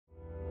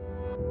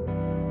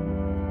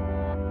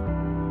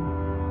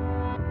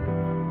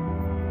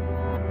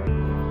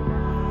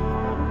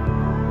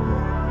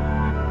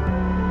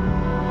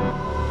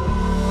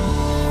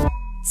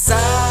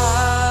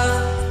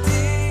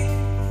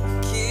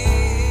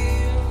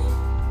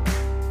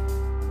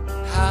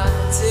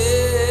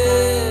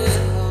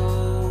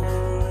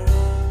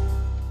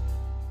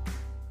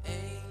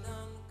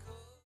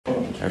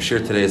shir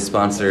today is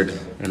sponsored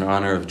in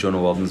honor of Jonah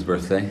Walden's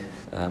birthday.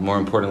 More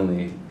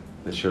importantly,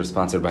 the shir is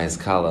sponsored by his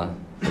kala,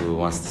 who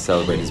wants to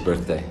celebrate his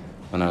birthday.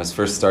 When I was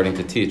first starting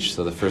to teach,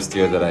 so the first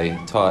year that I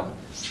taught,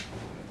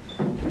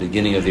 the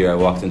beginning of the year I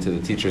walked into the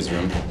teacher's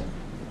room,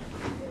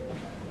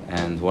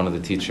 and one of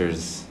the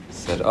teachers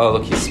said, "Oh,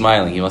 look, he's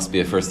smiling, he must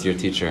be a first-year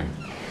teacher.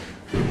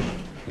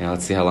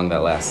 Let's see how long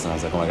that lasts." And I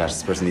was like, "Oh my gosh,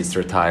 this person needs to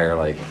retire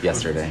like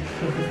yesterday."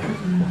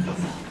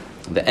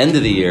 At the end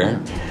of the year,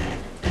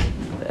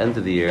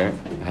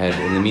 I had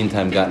in the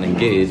meantime gotten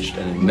engaged,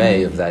 and in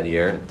May of that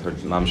year,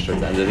 towards the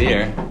end of the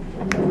year,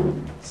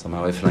 so my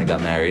wife and I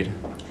got married.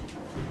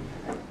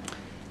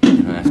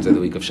 And after the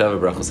week of Sheva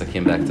Brachos, I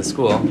came back to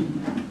school,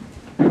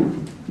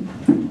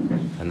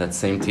 and that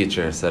same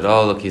teacher said,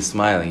 "Oh, look, he's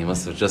smiling. He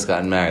must have just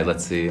gotten married.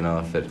 Let's see,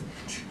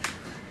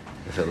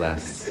 if it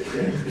lasts."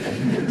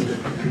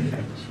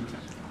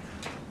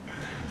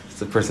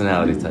 It's a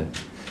personality type.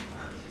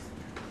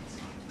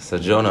 So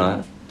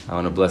Jonah, I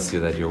want to bless you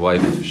that your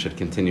wife should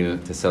continue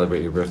to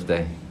celebrate your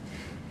birthday,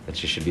 that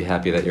she should be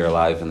happy that you're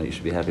alive, and that you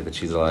should be happy that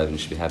she's alive, and you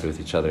should be happy with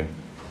each other.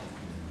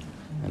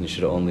 And you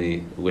should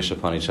only wish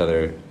upon each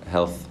other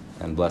health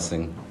and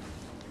blessing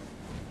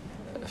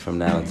from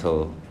now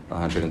until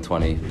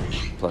 120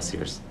 plus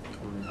years.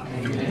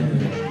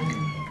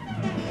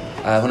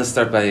 I want to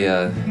start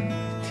by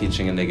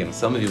teaching a nigun.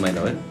 Some of you might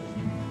know it.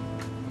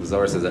 The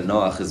Zohar says that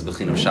Noach is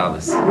Bechin of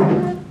Shabbos.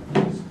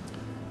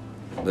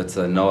 That's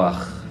a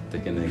Noach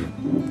nigun.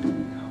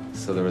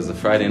 So there was a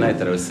Friday night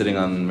that I was sitting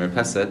on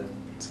Merpeset,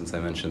 since I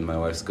mentioned my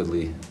wife's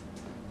goodly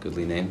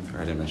name,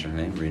 or I didn't mention her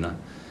name, Rina.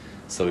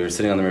 So we were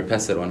sitting on the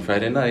Merpeset one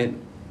Friday night,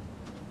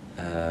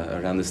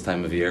 around this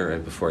time of year,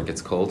 right before it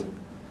gets cold,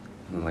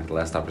 and like the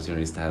last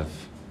opportunities to have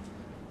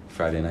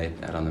Friday night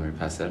out on the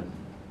Merpeset.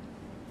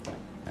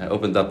 I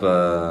opened up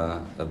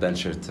a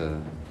bencher to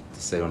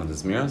say one of the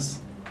Zmiros,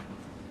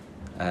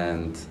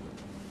 and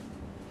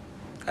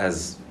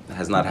as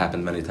has not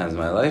happened many times in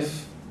my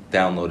life,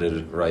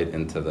 downloaded right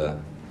into the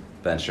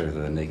bencher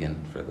the nigun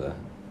for the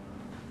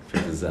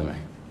Zemer.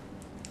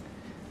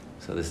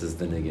 So this is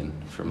the nigun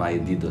for my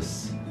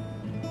Yedidus,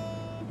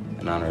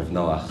 in honor of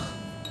Noach,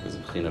 who's a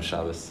Bechin of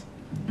Shabbos.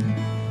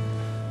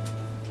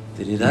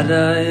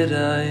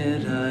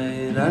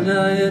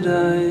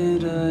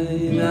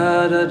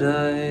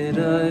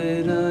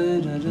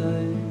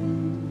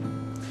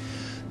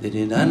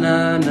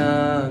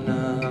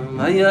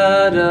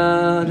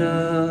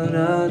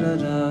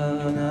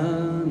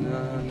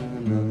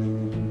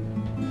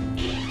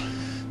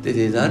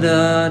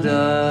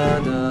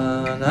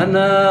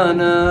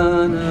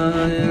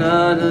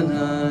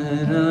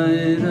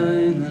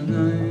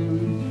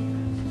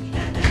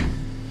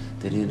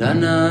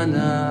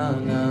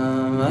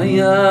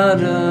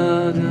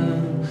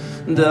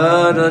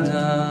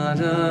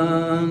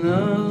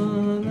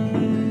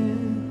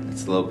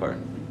 That's the low part.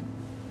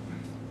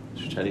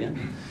 Should we try it again?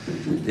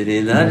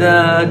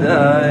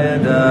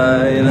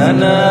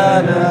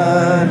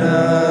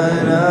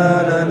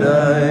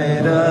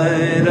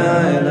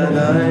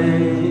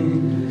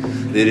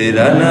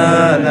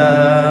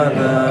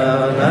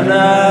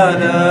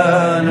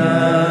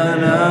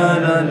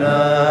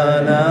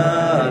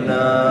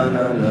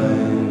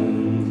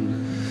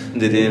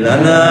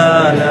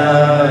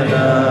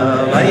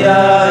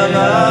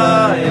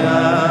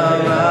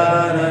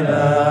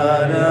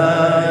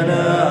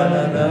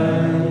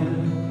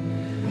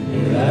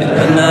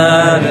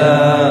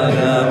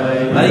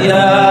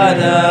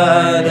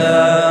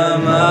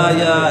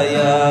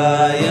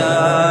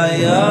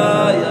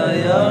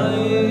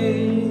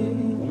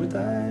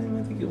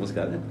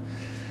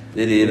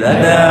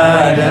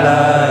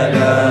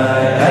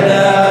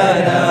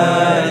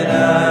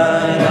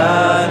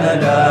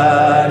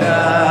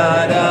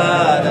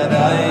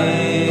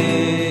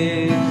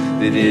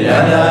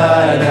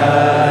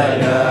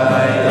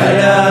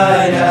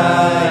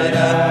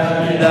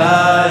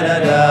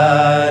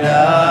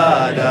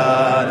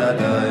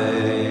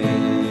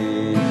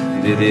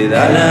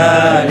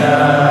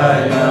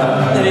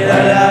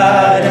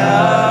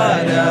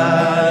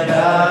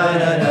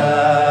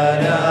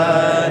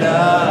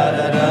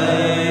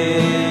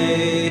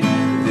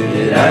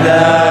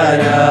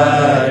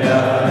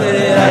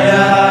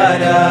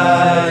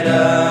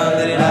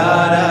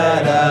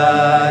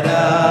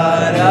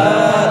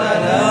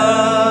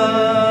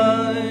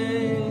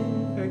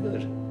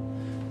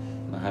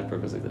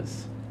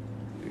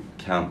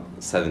 Count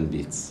 7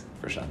 beats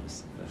for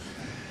Shabbos.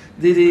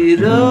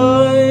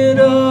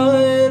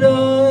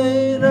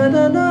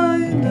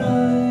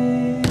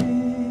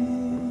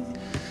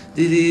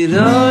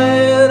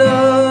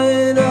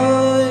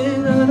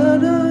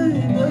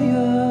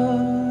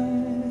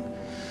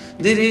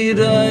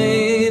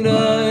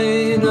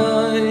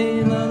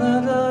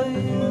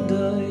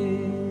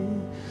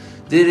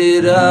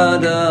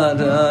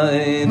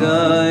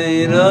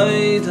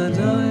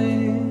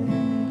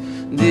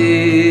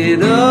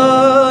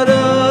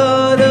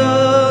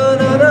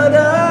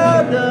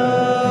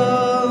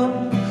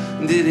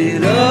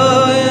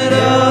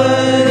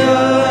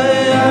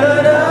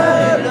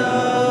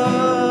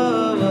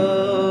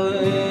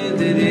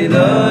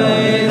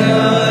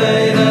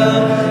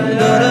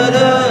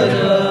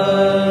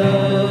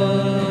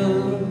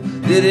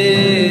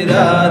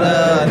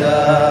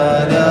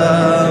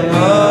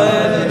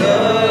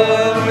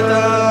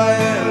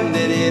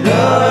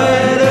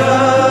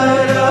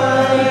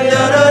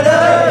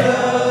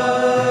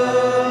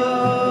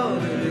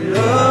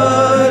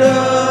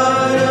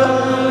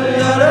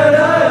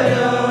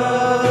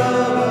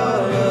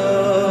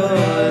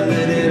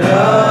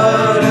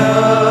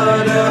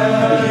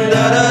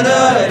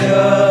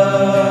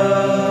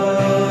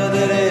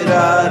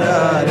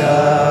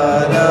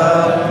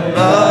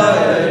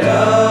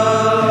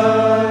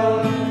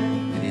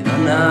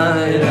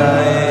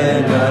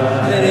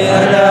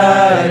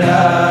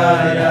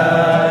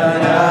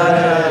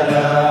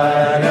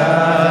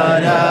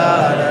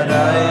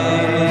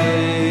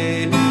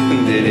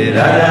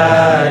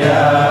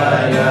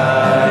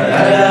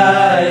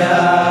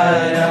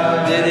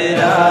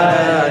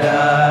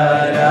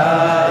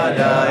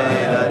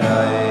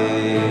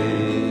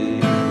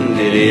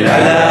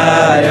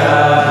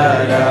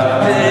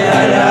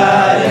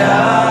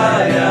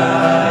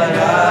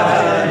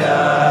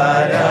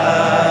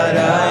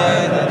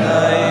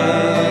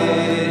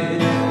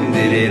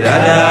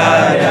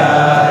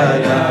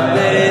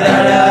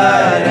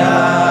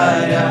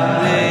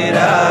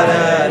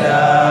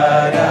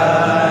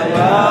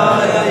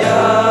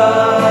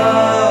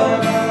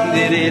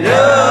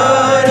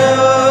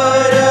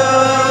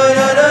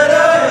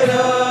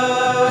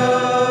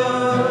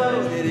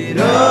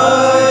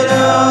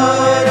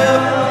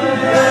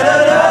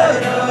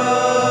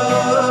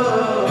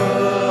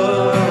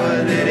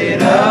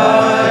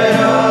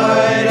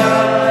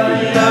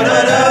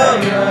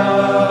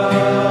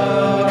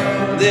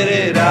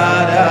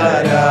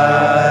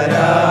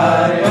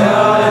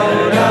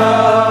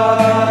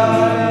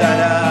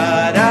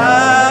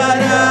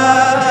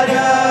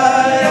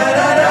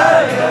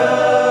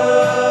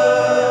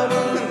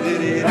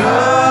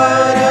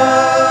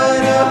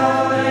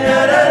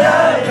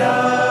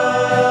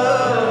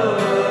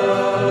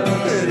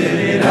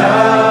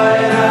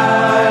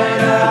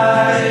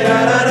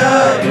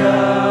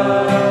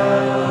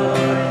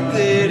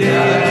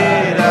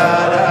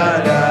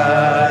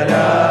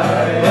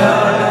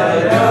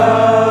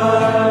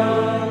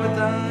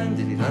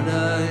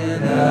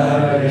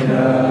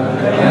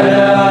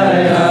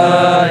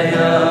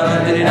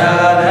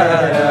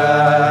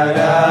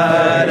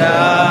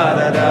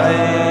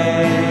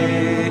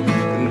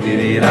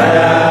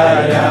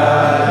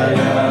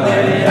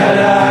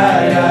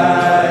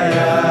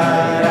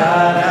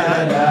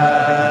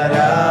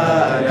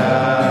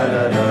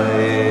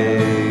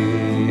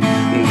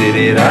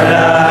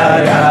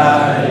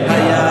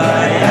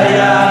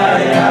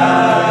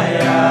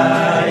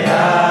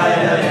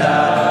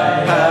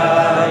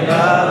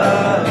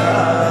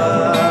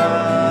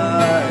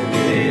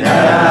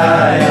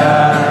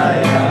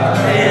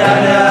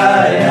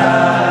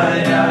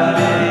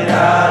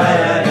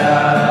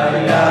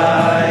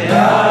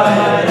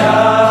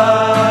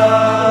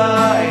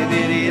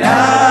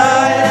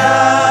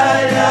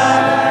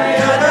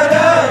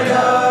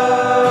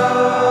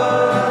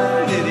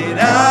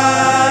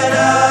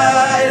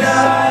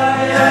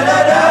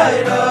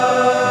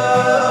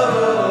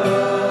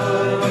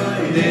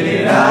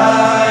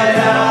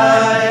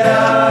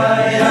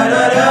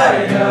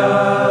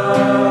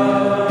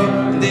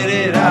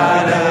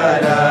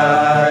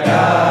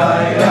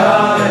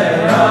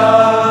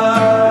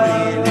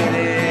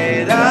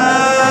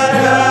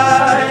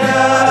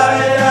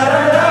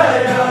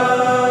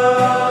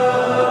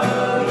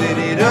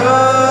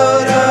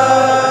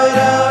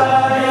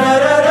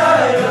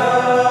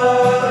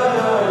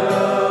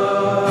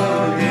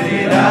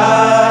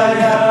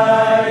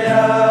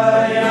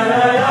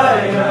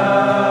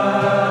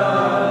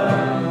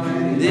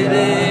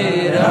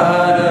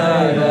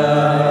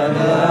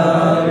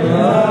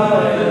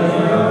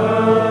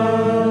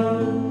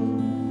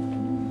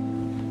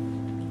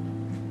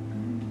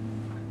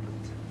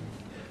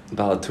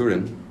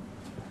 Turim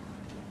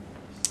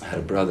had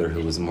a brother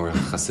who was more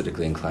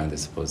Hasidically inclined, I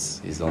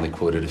suppose. He's only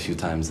quoted a few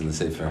times in the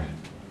Sefer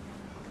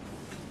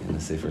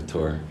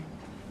Torah.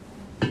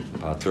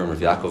 Baal Turim of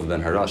Yaakov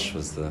ben Harash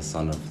was the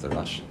son of the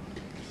Rosh.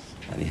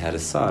 And he had a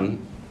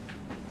son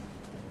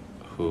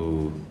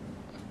who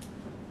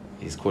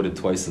he's quoted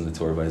twice in the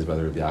Torah by his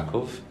brother Rabbi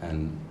Yaakov,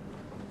 and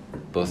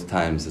both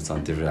times it's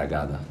on Divrei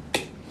Agada.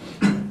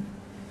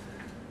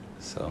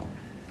 So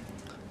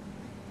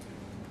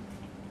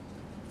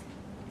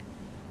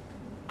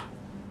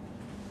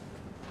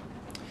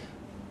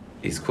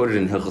he's quoted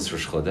in Hilchos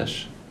Rosh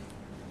Chodesh,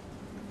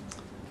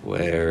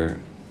 where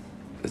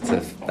it's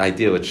an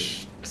idea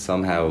which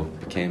somehow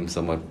became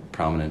somewhat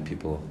prominent.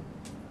 People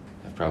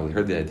have probably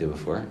heard the idea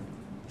before.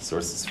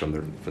 Sources from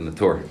the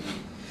Torah.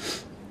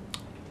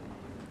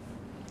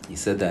 He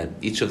said that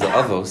each of the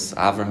Avos,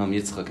 Avraham,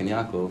 Yitzchak, and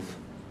Yaakov,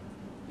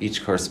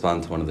 each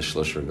correspond to one of the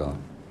Shlosh Regalim.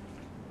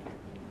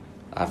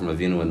 Avram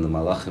Avinu, when the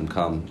Malachim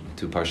come,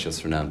 2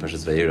 parshas from now,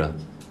 Parshas Vayera,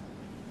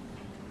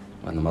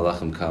 when the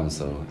Malachim come,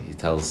 so he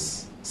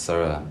tells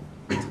Sarah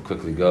to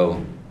quickly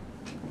go,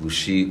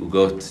 Lushi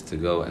Ugot, to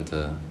go and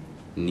to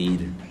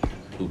knead,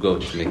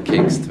 Ugot, to make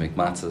cakes, to make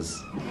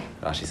matzahs.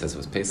 Rashi says it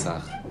was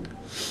Pesach.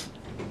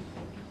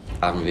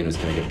 Avram Avinu was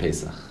going to get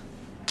Pesach.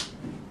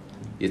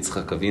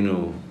 Yitzchak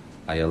Avinu,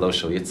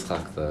 Ayalosho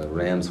Yitzchak, the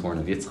ram's horn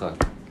of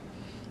Yitzchak,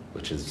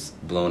 which is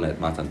blown at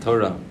Matan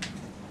Torah,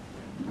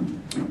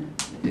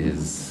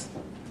 is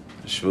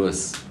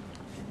Shavuos.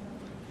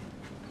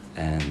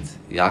 And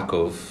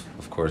Yaakov,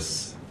 of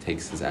course,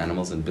 takes his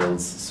animals and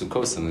builds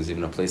Sukkot, and there's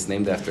even a place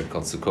named after it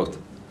called Sukkot,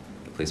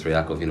 the place where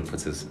Yaakov Avinu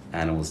puts his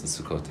animals in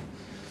Sukkot.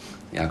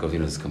 Yaakov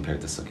Avinu is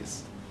compared to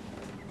Sukkot.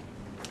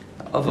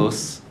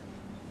 Avos,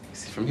 you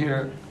see from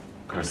here,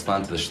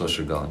 correspond to the Shlosh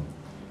Regalim.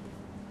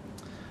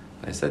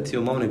 I said to you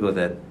a moment ago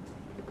that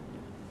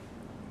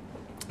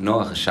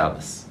Noach is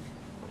Shabbos.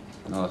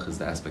 Noach is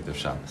the aspect of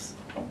Shabbos.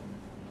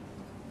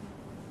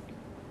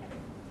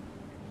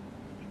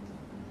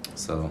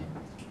 So,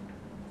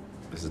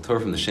 there's a Torah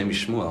from the Shem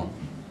Shmuel.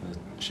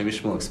 Shem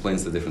Shmuel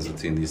explains the difference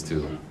between these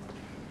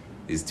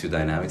two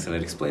dynamics, and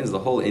it explains the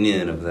whole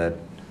inyan of that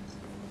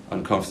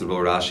uncomfortable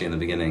Rashi in the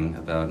beginning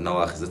about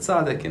Noach is a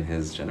tzaddik in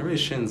his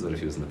generations. What if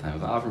he was in the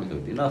time of Avram? He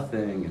would be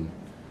nothing. And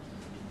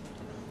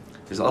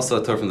there's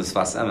also a Torah from the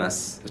Sfas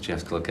Emes that you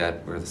have to look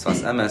at, where the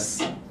Sfas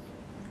Emes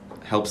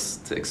helps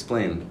to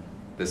explain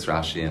this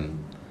Rashi and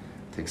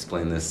to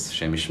explain this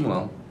Shem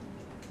Shmuel,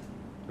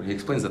 where he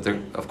explains that there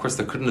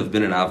couldn't have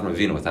been an Avram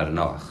Avinu without a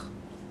Noach.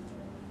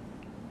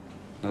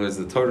 In other words,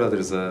 the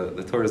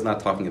Torah is not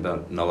talking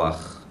about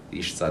Noach,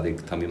 Ish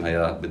Tzadik Tamim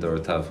Haya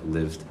B'dorotav, who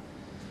lived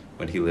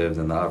when he lived,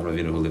 and the Avram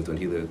Avinu who lived when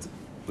he lived.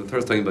 The Torah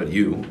is talking about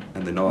you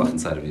and the Noach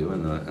inside of you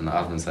and the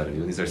Avram inside of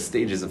you. And these are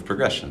stages of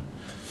progression.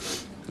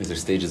 These are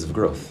stages of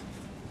growth.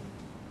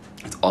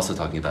 It's also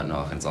talking about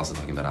Noach, and it's also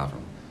talking about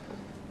Avram.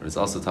 But it's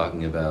also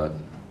talking about,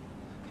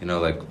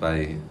 like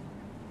by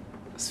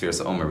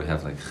Sfiras Omer, we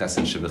have like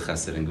Chesed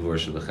Shebechesed and Gvur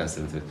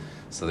Shebechesed.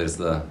 So there's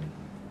the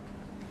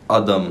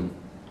Adam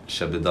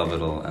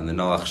Shebedavidal, and the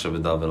Noach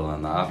Shebedavidal,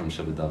 and the Avram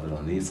Shebedavidal,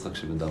 and the Yitzchak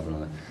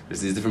Shebedavidal.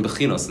 There's these different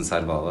bechinos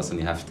inside of all of us, and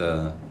you have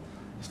to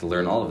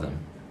learn all of them,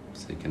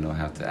 so you can know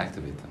how to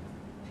activate them.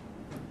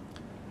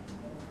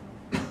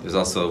 There's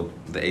also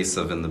the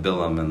Esav and the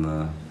Bilam and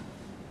the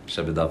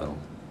Shebedavidal.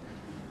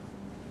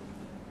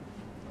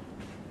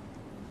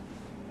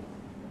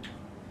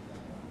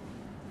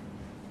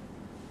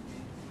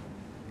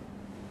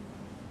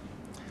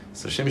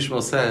 So Shem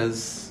Shmuel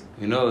says,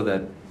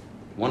 that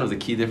one of the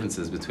key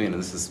differences between,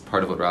 and this is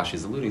part of what Rashi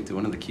is alluding to,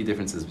 one of the key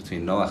differences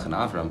between Noach and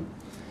Avram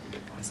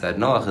is that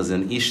Noach is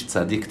an Ish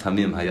Tzadik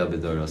Tamim Haya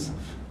B'dor Yosef.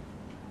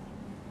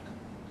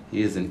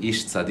 He is an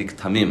Ish Tzadik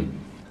Tamim.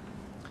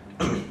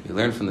 We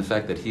learn from the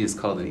fact that he is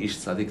called an Ish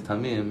Tzadik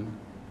Tamim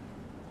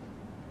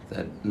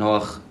that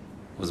Noach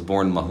was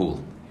born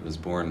Mahul. He was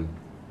born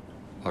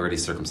already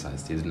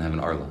circumcised. He didn't have an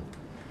Arla.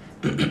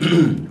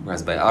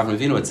 Whereas by Avram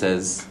Avinu it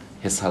says,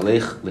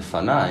 Hishalech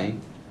Lefanai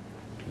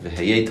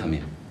V'heyei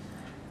Tamim.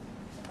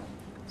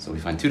 So we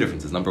find two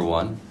differences. Number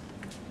one,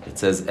 it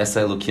says,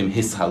 Esa Elokim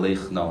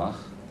Hishalech Noach.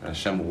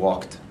 Hashem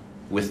walked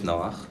with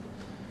Noach.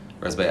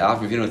 Whereas by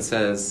Avram Avinu it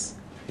says,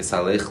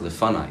 Hishalech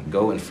Lefanai.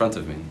 Go in front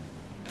of me.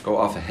 Go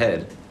off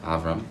ahead,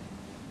 Avram.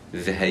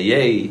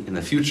 V'heyei, in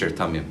the future,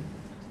 Tamim.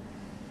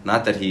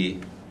 Not that he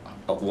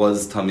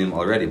was Tamim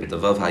already, but the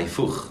Vav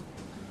Haifuch.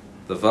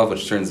 The Vav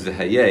which turns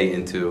V'heyei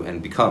into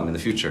and become in the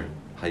future.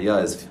 Haya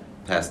is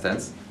past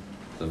tense.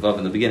 The Vav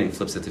in the beginning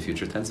flips it to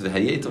future tense.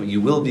 V'heyei,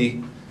 you will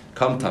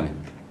become Tamim.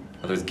 In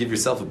other words, give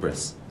yourself a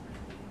bris.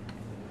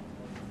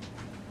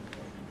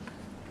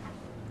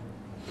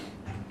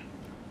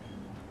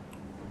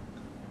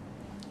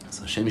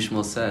 So Shem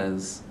Yishmael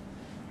says,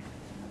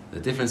 the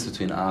difference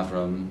between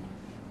Avram,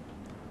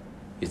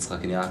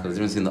 Yitzchak, and Yaakov, the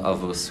difference between the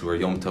Avos who are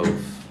Yom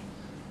Tov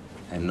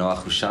and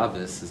Noach who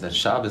Shabbos, is that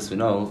Shabbos, we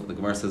know, the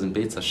Gemara says in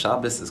Beitza,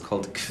 Shabbos is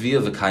called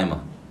Kviya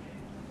V'Kaima.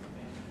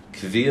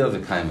 Kviya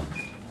V'Kaima.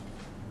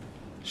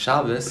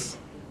 Shabbos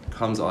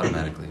comes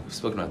automatically. We've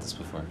spoken about this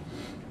before.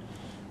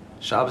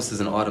 Shabbos is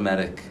an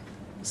automatic,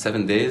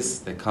 7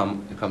 days, it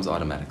comes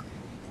automatically.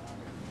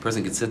 A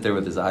person could sit there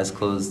with his eyes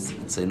closed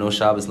and say, no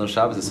Shabbos, no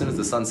Shabbos. As soon as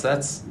the sun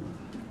sets,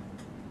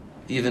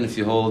 even if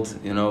you hold,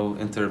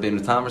 into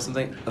Rabbeinu Tam or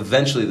something,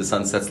 eventually the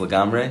sun sets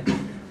Lagamre,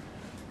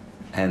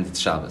 and it's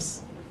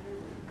Shabbos.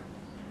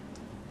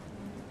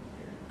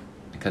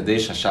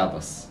 Kadesh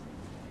HaShabbos.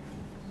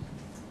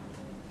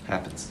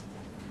 Happens.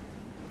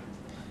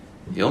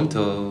 Yom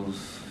Tov,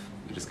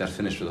 we just got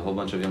finished with a whole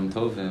bunch of Yom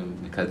Tovim.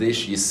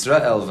 Mekadesh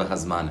Yisrael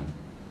v'Hazmanim.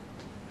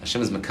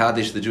 Hashem is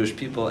Mekadesh, the Jewish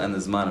people, and the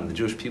Zmanim. The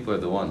Jewish people are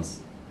the ones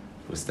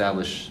who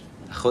establish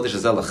Chodesh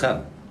Hazel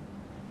Lachem.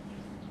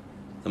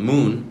 The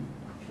moon,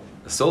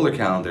 the solar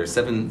calendar,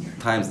 7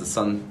 times the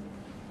sun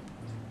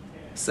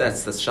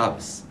sets, that's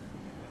Shabbos.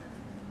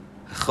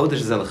 Chodesh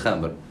Hazel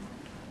Lachem, but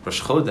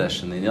Rosh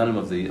Chodesh and the Inyanim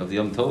of the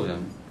Yom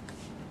Tovim,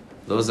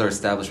 those are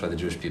established by the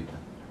Jewish people.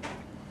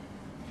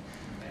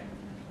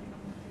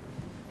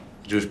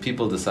 The Jewish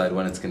people decide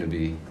when it's going to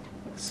be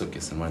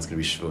Sukkot and when it's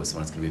going to be Shavuos and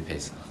when it's going to be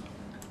Pesach.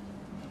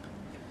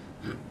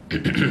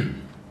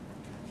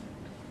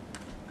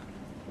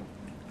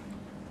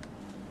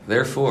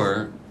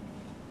 Therefore,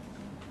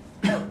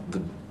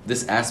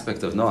 this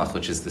aspect of Noach,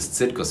 which is this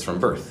tzidkus from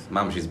birth,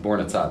 Mamash, he's born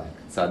a tzaddik.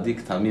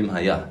 Tzaddik tamim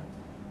haya,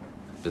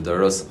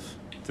 b'darosov,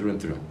 through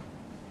and through.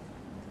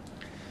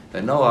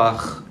 That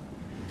Noach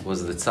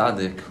was the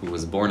tzaddik who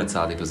was born a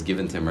tzaddik, was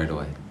given to him right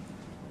away.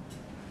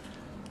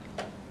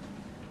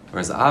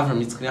 Whereas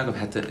Avram, Yitzchak, and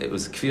Yaakov it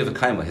was kviya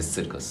v'kaima, his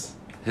tzidkus.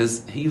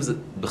 He was a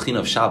bechina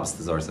of Shabbos,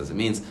 the Zohar says. It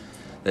means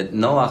that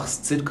Noach's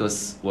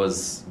tzidkus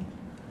was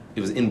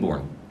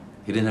inborn.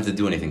 He didn't have to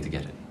do anything to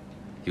get it.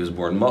 He was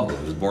born mahul.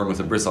 He was born with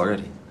a bris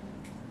already.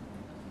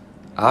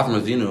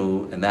 Avram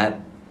Avinu, and that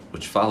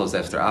which follows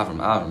after Avram,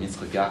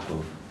 Yitzchak,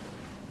 Yaakov,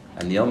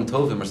 and the Yom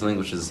Tovim are something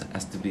which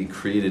has to be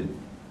created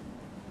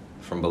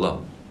from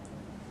below.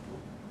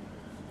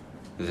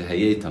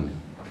 V'heyei tamim.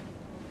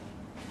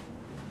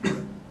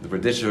 The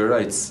Berditchever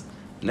writes,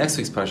 next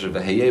week's parsha,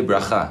 V'heyei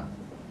bracha,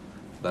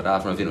 about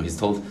Avram Avinu, he's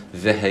told,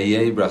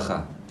 V'heyei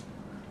bracha.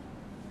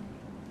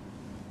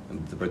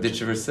 And the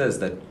Berditchever says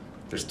that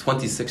there's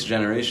 26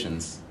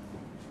 generations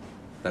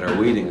that are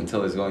waiting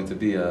until there's going to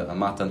be a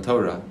Matan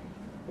Torah,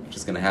 which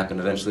is going to happen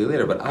eventually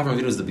later. But Avram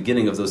Avinu is the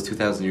beginning of those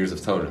 2,000 years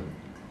of Torah.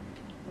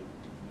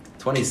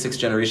 26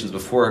 generations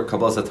before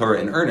Kabbalas HaTorah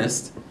in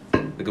earnest,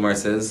 the Gemara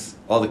says,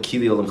 all the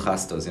Kili Olam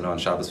Chastos, on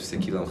Shabbos we say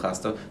Kili Olam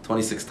Chasto,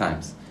 26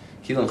 times.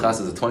 Kili Olam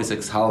Chasto is the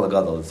 26 Halal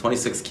Gadol. The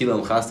 26 Kili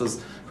Olam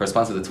Chastos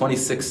corresponds to the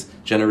 26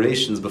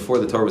 generations before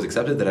the Torah was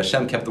accepted, that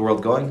Hashem kept the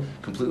world going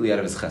completely out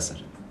of His chesed.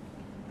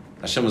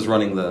 Hashem was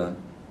running the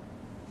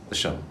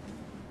show.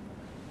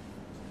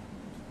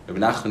 Rabbi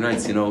Nachman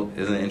writes,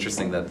 isn't it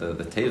interesting that the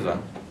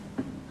Teva,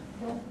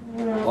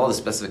 all the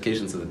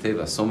specifications of the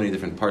Teva, so many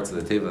different parts of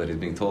the Teva that he's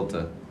being told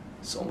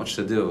so much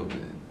to do,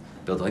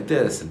 build like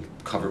this, and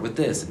cover it with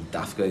this, and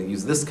dafka,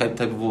 use this type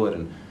of wood,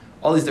 and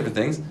all these different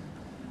things.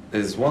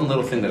 There's one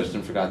little thing that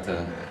Hashem forgot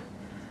to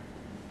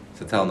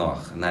tell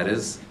Noach, and that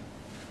is,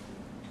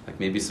 like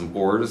maybe some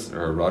oars,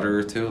 or a rudder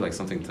or two, like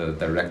something to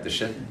direct the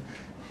ship.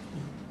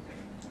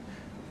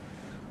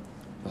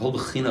 The whole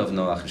bechina of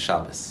Noach is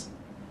Shabbos.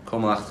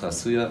 Kol malach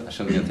chasuya,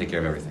 Hashem is going to take care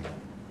of everything.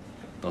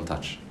 Don't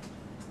touch.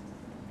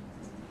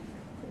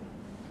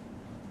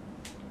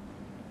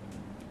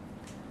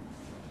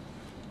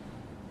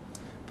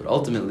 But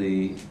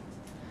ultimately,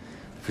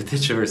 the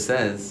Berditchever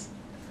says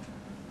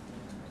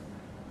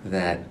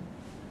that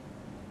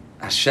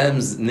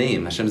Hashem's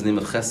name of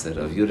Chesed,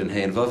 of Yud and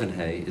Hey and Vav and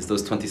Hey, is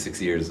those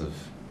 26 years of.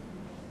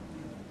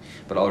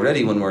 But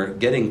already, when we're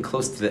getting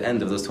close to the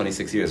end of those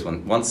 26 years,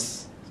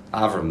 once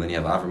Avram, then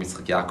you have Avram,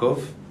 Yitzchak,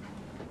 Yaakov,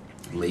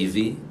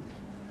 Levi,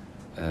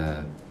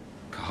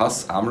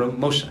 Kahas, Amram,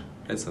 Moshe.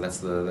 Right? So that's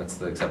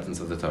the acceptance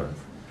of the Torah.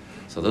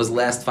 So those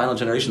last final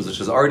generations, which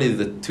is already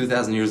the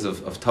 2,000 years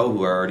of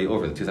Tohu are already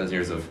over. The 2,000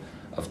 years of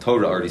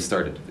Torah already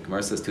started. The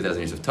Gemara says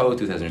 2,000 years of Tohu,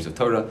 2,000 years of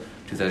Torah,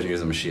 2,000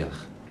 years of Mashiach,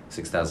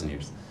 6,000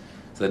 years.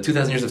 So the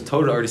 2,000 years of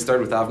Torah already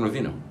started with Avram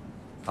Avinu.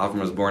 Avram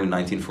was born in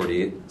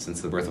 1948,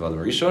 since the birth of Adam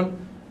Rishon.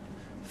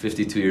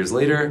 52 years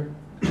later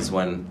is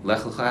when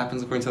Lech Lecha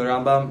happens, according to the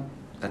Rambam.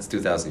 That's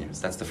 2,000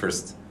 years. That's the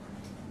first.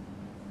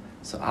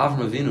 So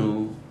Avram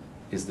Avinu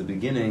is the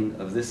beginning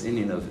of this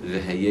inyan of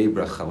V'heyei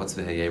Bracha. What's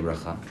V'heyei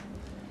Bracha?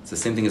 It's the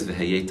same thing as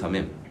V'heyei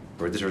Tamim.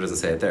 Or Dishra doesn't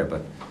say it there,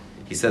 but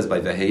he says by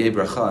V'heyei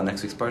Bracha,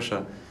 next week's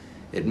Parsha,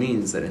 it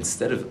means that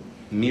instead of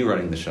me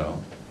running the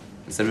show,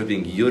 instead of it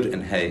being Yud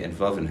and Hey and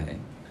Vav and Hey,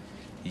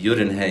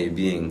 Yud and Hey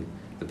being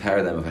the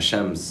paradigm of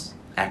Hashem's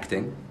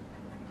acting,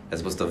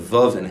 as opposed to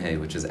Vav and Hey,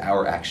 which is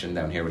our action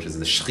down here, which is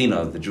the Shechina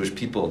of the Jewish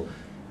people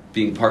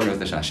being partnered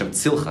with Hashem. Hashem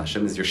Tzilcha,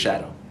 Hashem is your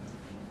shadow.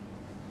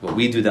 What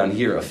we do down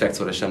here affects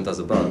what Hashem does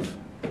above.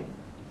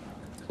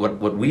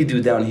 What we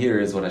do down here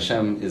is what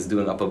Hashem is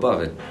doing up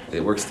above.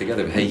 It works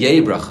together.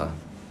 V'hayei bracha.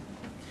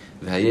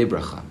 V'hayei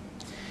bracha.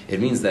 It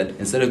means that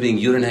instead of being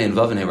Yud and Hey and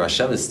Vav and Hey where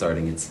Hashem is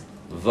starting, it's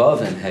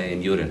Vav and Hey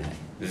and Yud and Hey.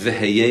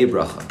 V'hayei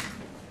bracha.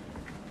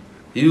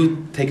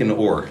 You take an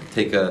oar,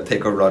 take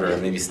a rudder,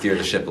 and maybe steer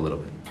the ship a little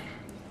bit.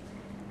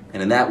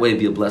 And in that way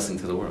be a blessing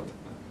to the world.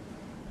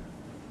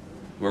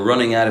 We're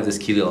running out of this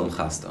Kili Olam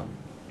Chasta.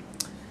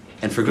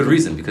 And for good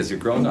reason, because you're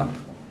growing up.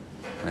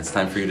 And it's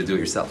time for you to do it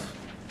yourself.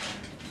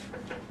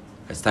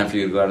 It's time for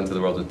you to go out into the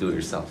world and do it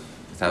yourself,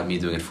 without me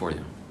doing it for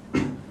you.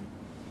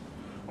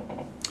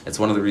 It's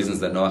one of the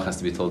reasons that Noach has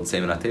to be told Tzei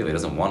Min HaTeva. He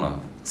doesn't want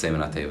to Tzei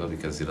Min HaTeva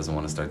because he doesn't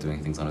want to start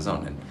doing things on his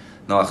own. And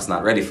Noach's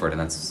not ready for it,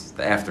 and that's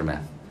the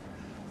aftermath.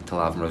 Until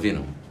Avram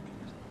Avinu.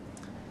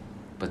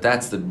 But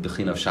that's the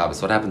Bechina of Shabbos.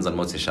 What happens on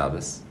Motzei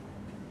Shabbos?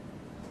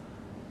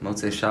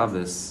 Motzei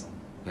Shabbos,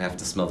 we have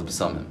to smell the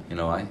Besamim. You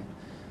know why?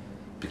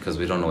 Because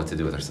we don't know what to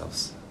do with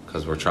ourselves.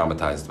 Because we're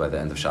traumatized by the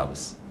end of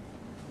Shabbos.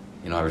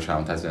 You know how we're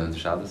traumatized by the end of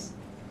Shabbos?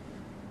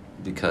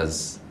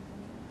 Because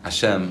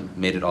Hashem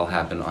made it all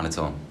happen on its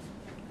own.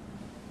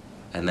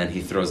 And then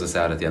He throws us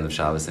out at the end of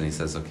Shabbos and He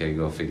says, okay,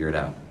 go figure it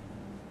out.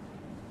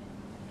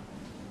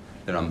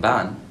 The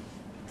Ramban,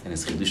 in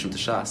his Chidushim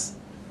Teshas,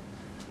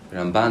 the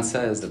Ramban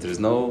says that there's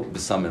no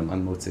Besamim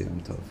on Motzei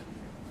Yom Tov.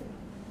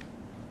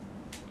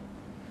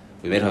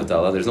 We made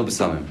Havdalah, there's no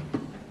Besamim.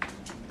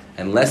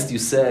 Unless you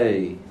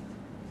say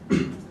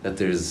that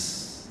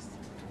there's...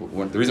 The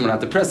reason we're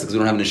not depressed is because we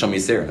don't have Neshama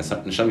Yisera.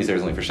 Neshama Yisera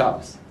is only for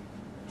Shabbos. So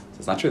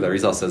it's not true. The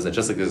Arizal says that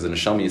just like there's a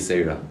Neshama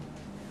Yisera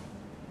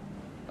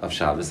of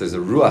Shabbos, there's a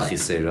Ruach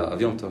Yisera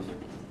of Yom Tov.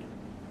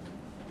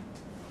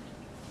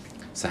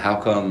 So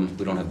how come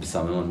we don't have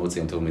Besamim on Motzei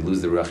Yom Tov when we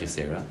lose the Ruach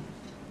Yisera?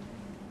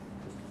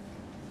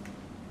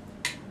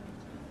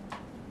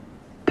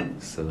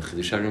 So the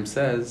Chidush HaRim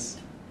says,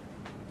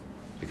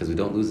 because we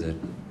don't lose it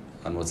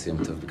on Motzei Yom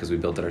Tov, because we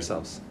built it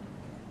ourselves.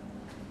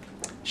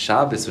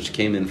 Shabbos, which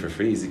came in for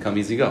free, easy come,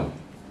 easy go.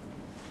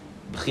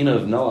 Bechina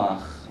of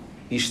Noach,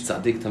 Ish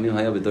Tzadik Tamim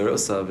Haya B'dor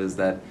Osav, is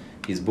that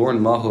he's born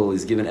Mahul,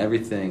 he's given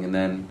everything, and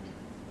then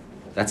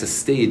that's a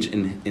stage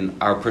in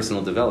our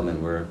personal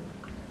development where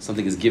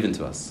something is given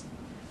to us.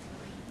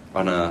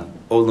 On a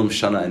Olam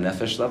Shana and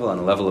Nefesh level, on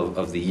a level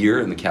of the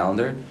year in the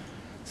calendar.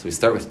 So we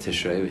start with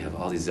Tishrei, we have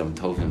all these Yom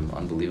Tovim,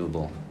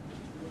 unbelievable.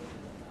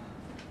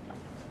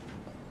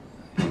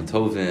 Yom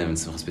Tovim, and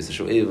Simchas Pesach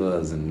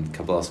Sho'evas, and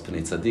Kabbalas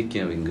Pnei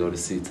Tzadikim, we can go to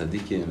see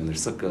Tzadikim and their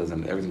sukkahs,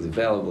 and everything's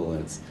available,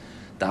 and it's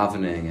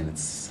davening, and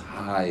it's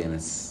high, and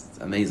it's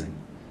amazing.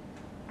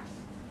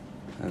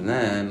 And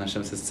then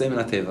Hashem says, Tzei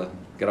Min HaTeva,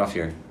 get off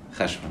here,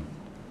 Cheshvan,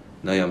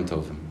 no Yom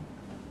Tovim.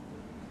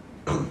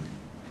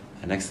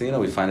 And next thing you know,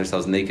 we find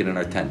ourselves naked in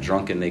our tent,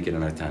 drunk and naked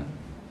in our tent.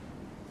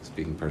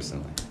 Speaking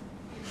personally.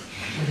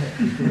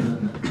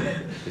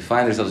 We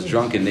find ourselves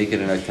drunk and naked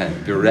in our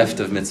tent,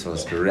 bereft of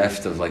mitzvahs,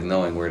 bereft of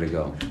knowing where to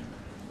go.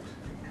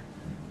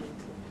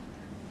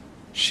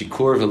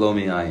 Shikur v'lo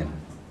mi'ayin.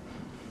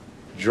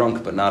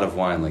 Drunk but not of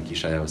wine, like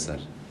Yeshayahu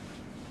said.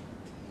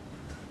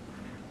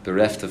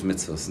 Bereft of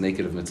mitzvahs,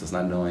 naked of mitzvahs,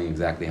 not knowing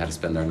exactly how to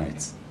spend our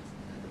nights.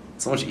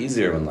 It's so much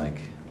easier when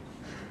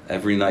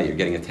every night you're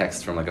getting a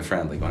text from a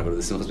friend, want to go to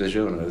the Simchas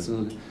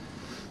B'Yeshiva?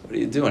 What are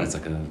you doing? It's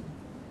like a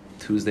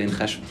Tuesday in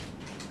Cheshvan.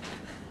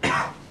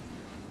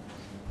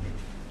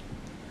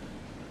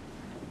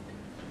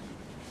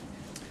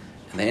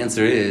 And the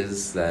answer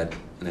is that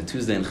in a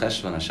Tuesday in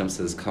Cheshvan, Hashem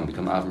says, come,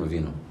 become Avram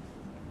Avinu.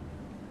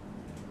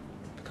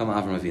 Become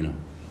Avram Avinu.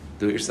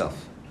 Do it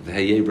yourself.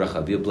 V'heyei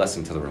bracha, be a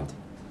blessing to the world.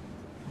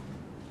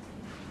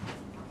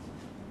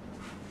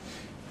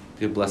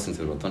 Be a blessing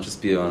to the world. Don't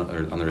just be on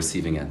the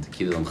receiving end.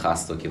 Kilam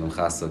chasto, kilam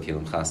chasto,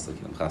 kilam chasto,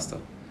 kilam chasto.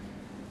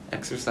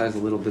 Exercise a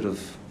little bit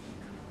of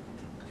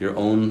your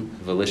own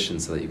volition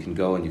so that you can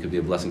go and you can be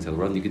a blessing to the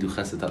world and you can do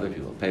chesed to other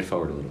people. Pay it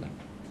forward a little bit.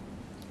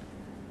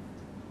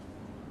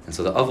 And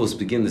so the Avos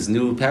begin this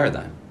new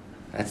paradigm.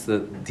 That's the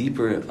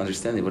deeper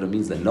understanding of what it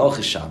means that Noach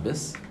is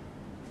Shabbos,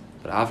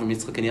 but Avram,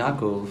 Yitzchak, and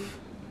Yaakov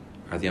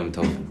are the Yom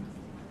Tovim.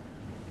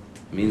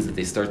 It means that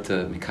they start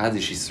to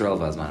mikadish Yisrael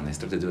v'azman. They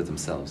start to do it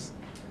themselves.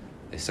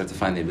 They start to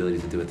find the ability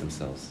to do it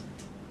themselves.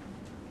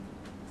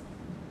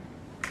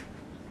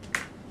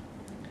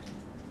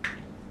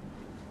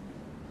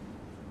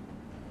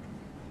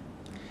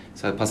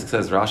 So the pasuk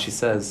says, Rashi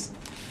says,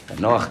 that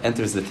Noach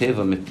enters the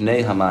teva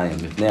mipnei hamayim,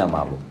 mipnei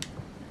hamabul,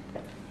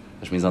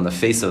 which means on the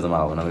face of the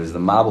mabul. In other words, the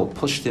mabul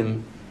pushed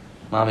him,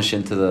 mamish,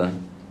 into the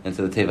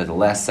teva at the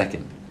last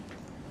second.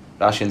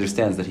 Rashi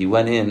understands that he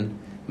went in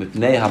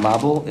mipnei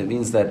hamabul. It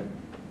means that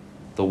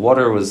the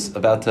water was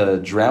about to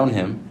drown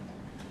him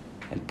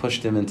and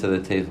pushed him into the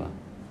teva.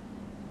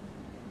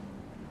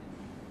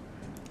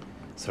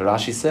 So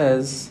Rashi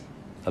says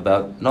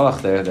about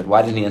Noach there that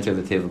why didn't he enter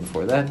the teva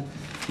before that?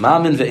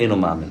 Ma'amin ve'eno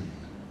ma'amin.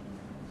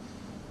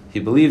 He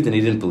believed and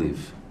he didn't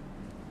believe.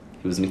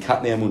 He was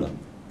mikatnei emunah.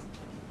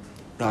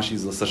 Rashi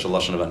is such a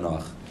lashon about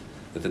Noach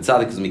that the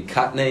tzaddik was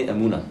mikatnei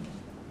emunah.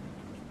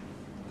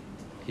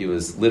 He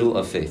was little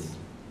of faith.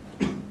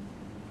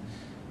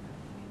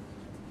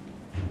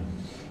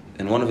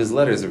 In one of his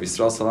letters, Rabbi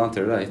Yisrael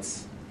Salanter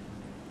writes,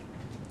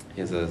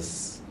 he has a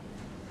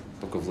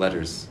book of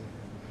letters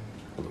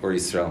called Or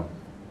Yisrael.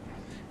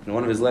 In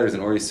one of his letters in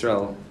Or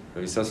Yisrael,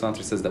 Rabbi Yisrael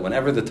Salanter says that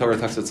whenever the Torah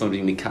talks about someone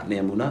being mikatnei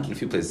emunah, in a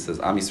few places it says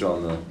Am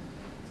Yisrael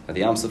at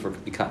the Yam Suf or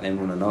mikatnei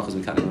emunah, Noach is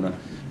mikatnei emunah.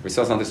 Rabbi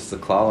Yisrael Salanter says a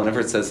klal. Whenever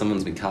it says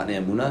someone's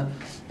mikatnei emunah,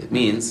 it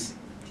means,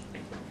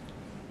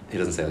 he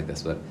doesn't say it like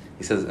this, but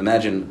he says,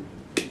 imagine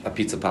a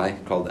pizza pie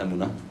called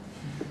emunah,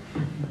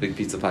 a big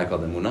pizza pie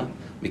called emunah.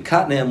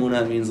 Mikatnei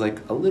emunah means like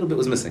a little bit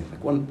was missing,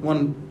 like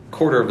one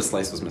quarter of a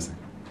slice was missing,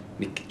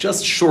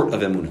 just short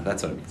of emunah.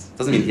 That's what it means. It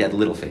doesn't mean he had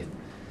little faith.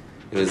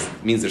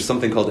 It means there's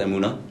something called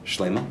emunah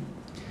shlema,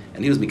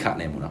 and he was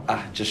mikatnei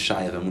emunah, just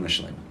shy of emunah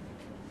shlema.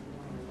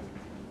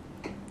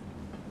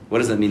 What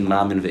does that mean?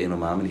 Ma'amin ve'eno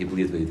ma'amin. He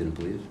believed but he didn't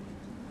believe.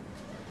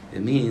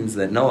 It means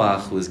that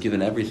Noach, who was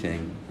given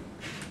everything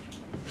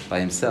by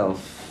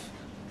himself,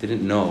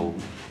 didn't know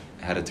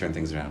how to turn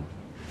things around.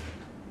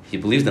 He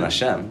believed in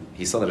Hashem.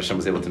 He saw that Hashem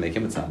was able to make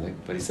him a tzaddik,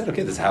 but he said,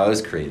 okay, this is how I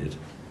was created.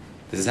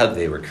 This is how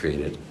they were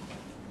created.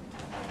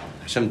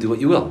 Hashem, do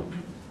what you will.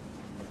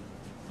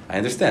 I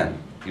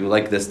understand. You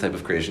like this type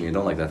of creation, you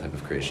don't like that type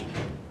of creation.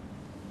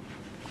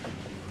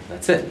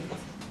 That's it.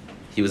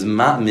 He was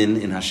ma'min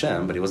in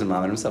Hashem, but he wasn't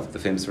ma'min himself. The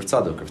famous for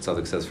tzaddik.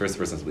 Tzaddik says first the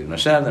person has to believe in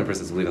Hashem, then the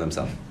person has to believe in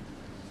himself.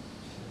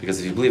 Because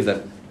if you believe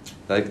that,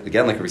 like Rabbi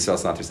Yisrael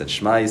Salanter said,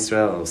 Shema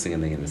Yisrael, we'll sing it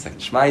again in a second.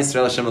 Shema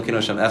Yisrael, Hashem Elokeinu,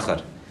 Hashem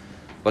Echad.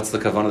 What's the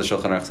kavanah of the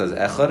Shulchan Aruch says?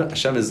 Echad.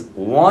 Hashem is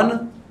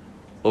one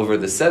over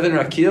the 7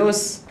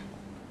 rakios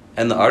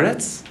and the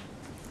aretz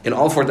in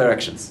all 4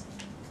 directions.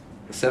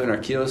 The 7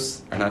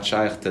 rakios are not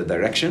shaykh to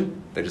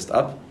direction; they're just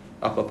up,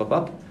 up, up, up,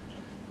 up.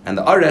 And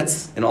the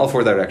aretz in all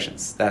 4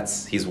 directions.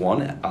 He's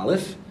one,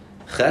 Aleph,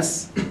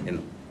 Ches,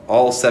 in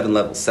all 7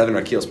 levels, 7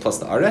 rakios plus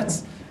the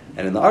aretz,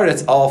 and in the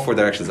aretz, all 4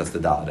 directions, that's the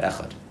Daled,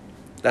 Echad.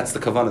 That's the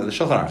kavanah of the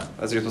Shulchan Aruch. That's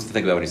what you're supposed to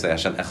think about when you say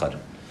Hashem Echad.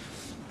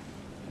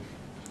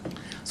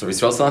 So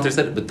Yisrael Salanter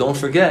said, but don't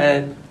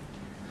forget,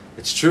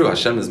 it's true,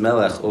 Hashem is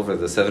Melech over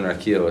the 7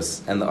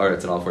 rakios and the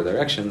aretz in all 4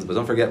 directions, but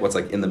don't forget what's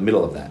like in the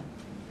middle of that,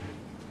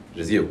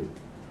 which is you.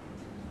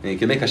 And you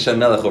can make Hashem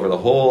Melech over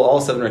all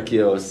 7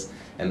 rakios,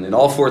 and in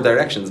all 4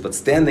 directions, but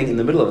standing in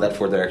the middle of that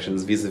 4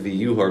 directions, vis-a-vis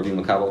you who are being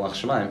Makabal Malach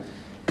Shemaim,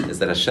 is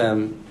that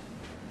Hashem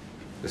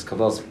is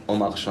Kabbal's Ol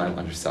Malach Shemaim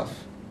on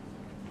yourself.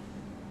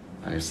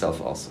 On yourself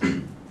also.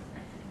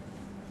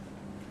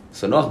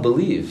 So Noach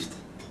believed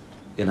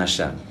in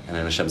Hashem and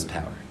in Hashem's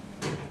power.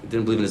 He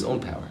didn't believe in his own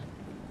power.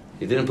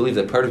 He didn't believe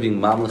that part of being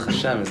Mamlech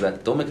Hashem is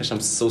that don't make Hashem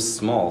so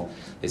small.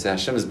 They say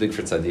Hashem is big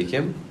for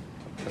tzaddikim,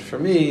 but for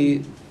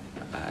me,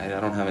 I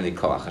don't have any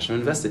koach. Hashem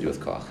invested you with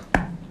koach.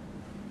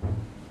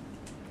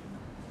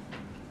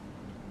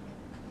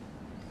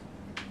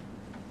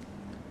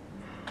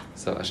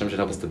 So Hashem should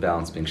help us to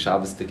balance being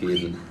Shabbos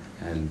Tekiyidin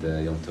and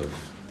Yom Tov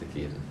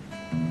Tekiyidin.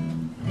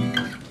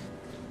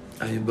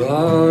 Ay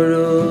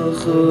Baruch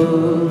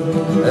Hu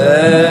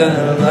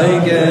Elokeinu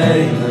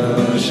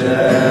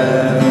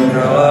Sheranu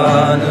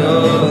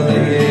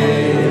Li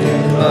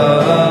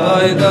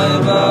Ay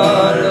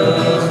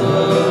Baruch Hu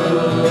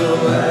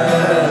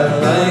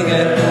Elokeinu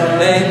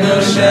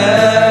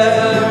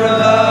Sheranu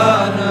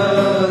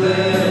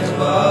Li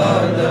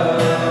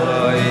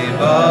Ay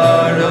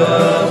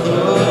Baruch Hu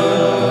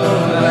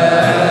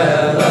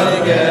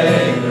Elokeinu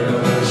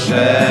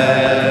Sheranu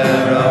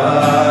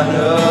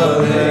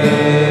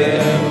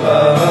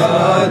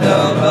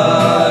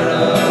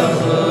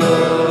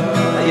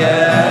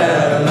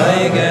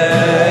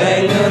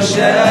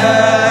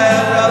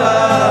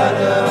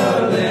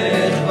Li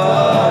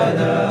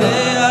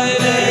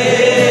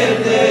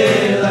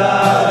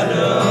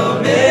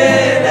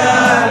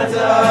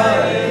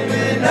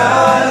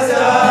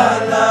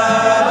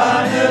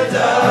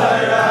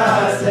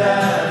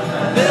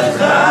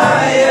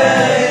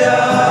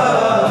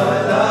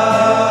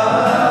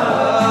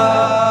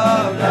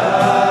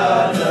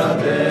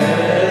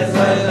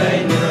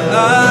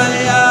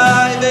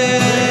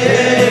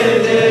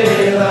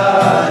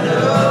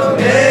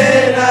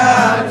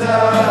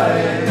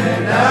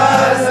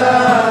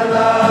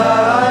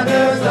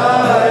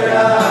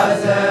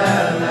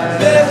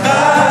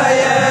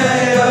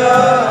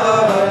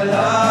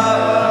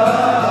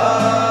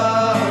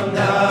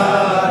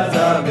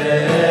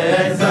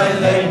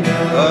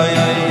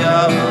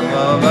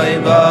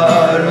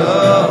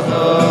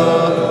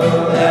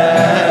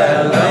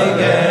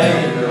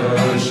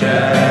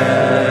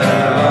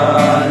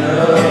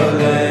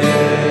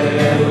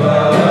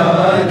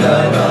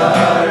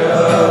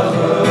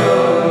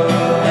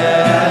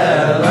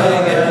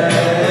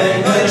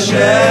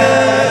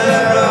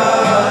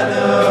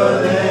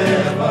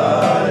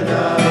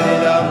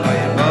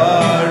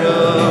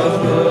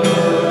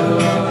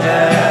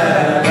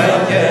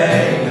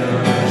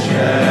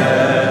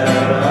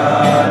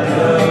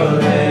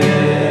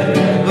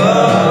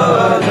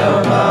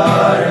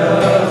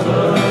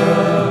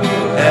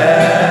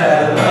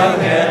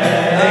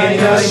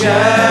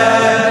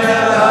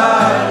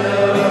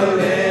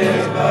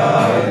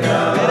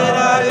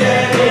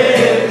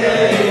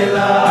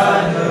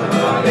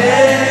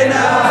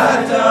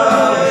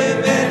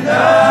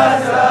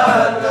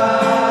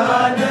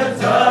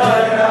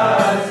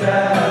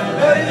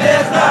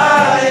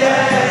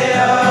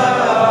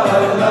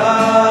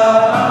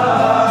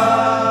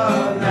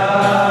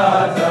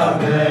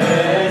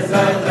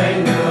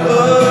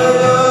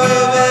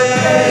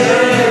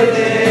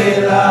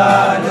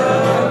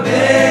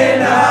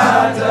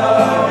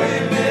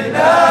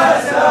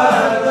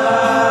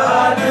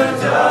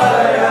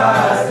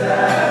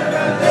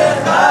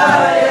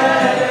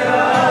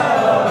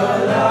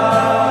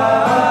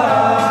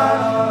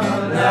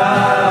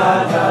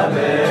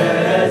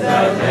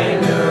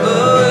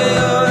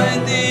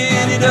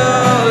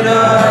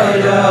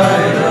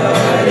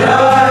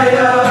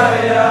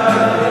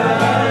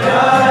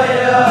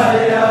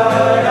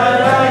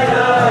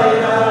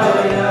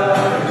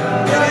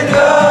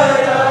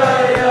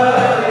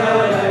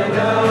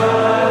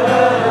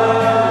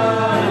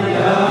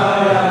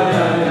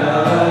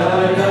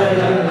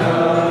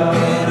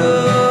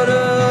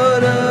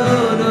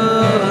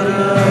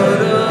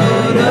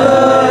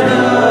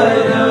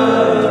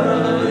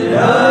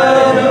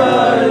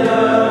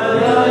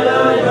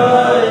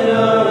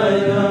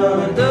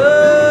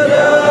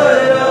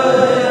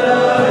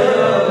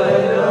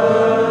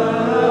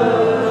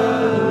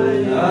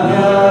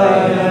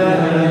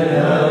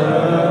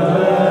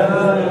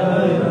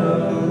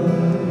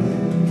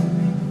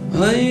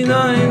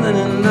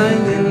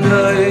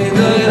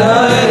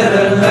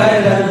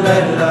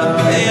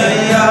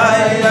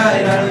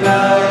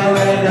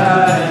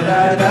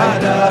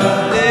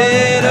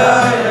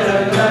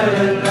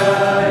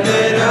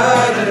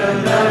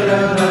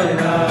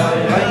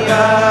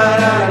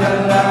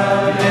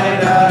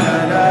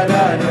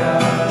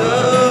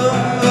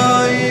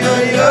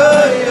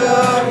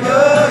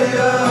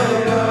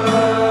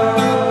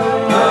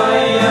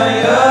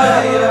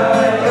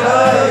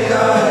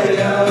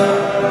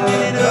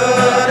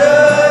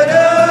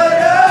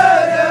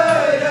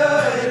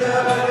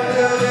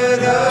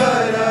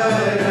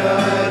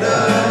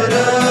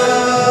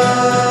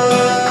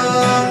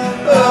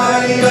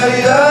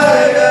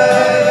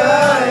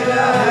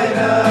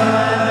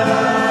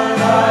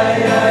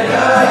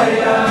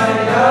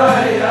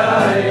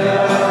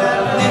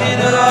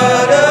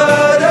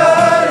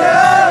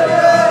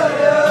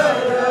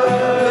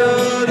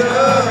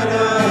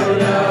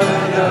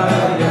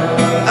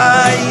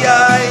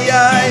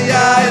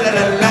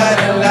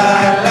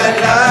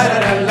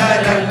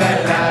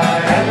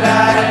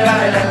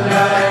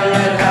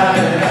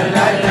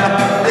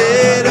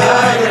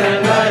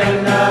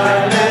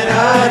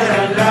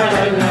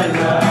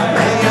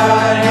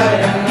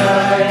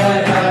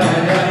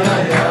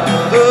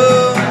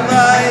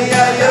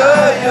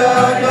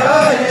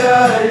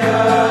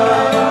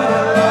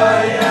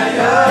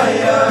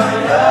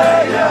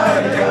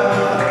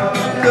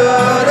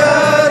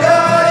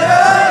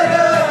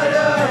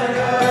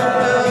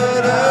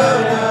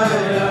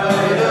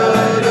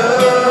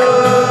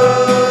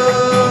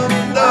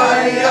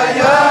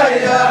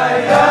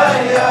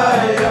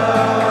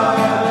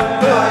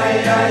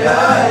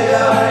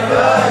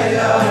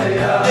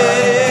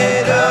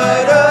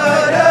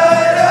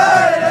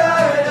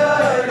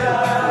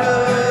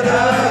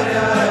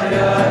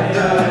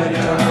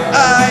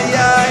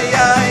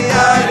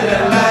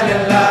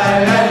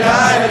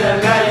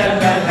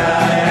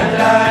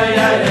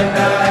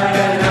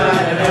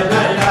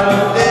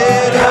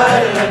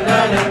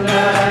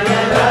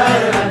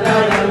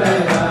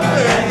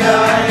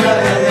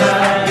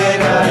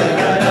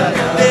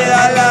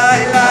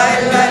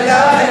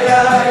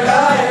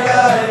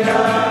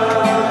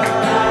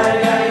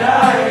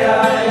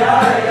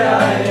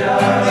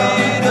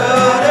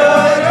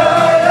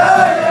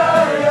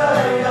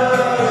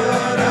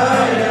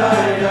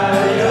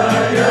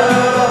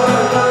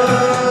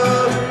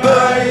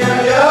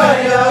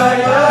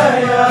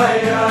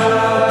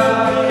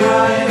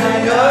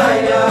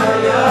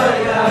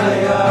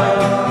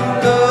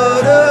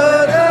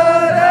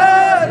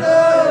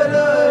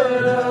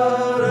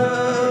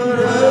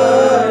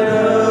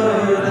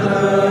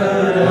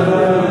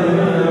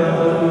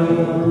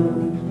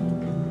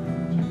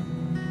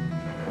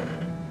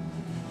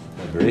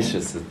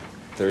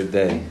third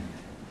day,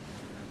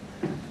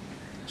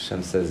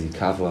 Hashem says,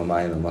 Yikavu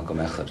hamayim el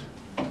makom echad.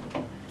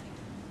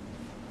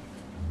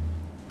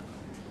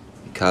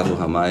 Yikavu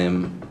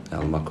hamayim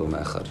el makom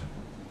echad.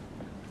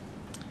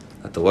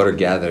 Let the water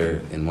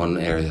gather in one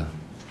area.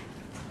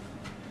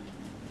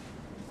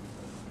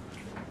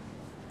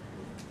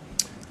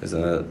 There's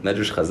a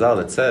Medrash Chazal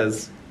that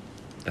says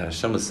that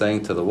Hashem was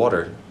saying to the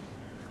water,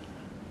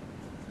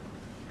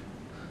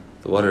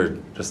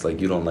 just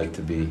like you don't like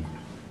to be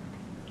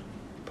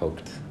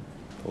poked,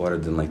 the water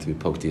didn't like to be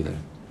poked either.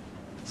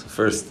 So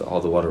first, all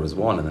the water was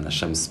one, and then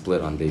Hashem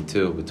split on day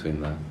 2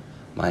 between the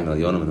Mayim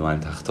Elyonim and the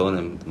Mayim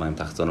Tachtonim. The Mayim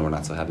Tachtonim were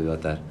not so happy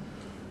about that.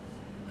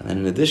 And then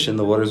in addition,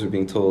 the waters were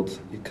being told,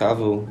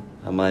 Yikavu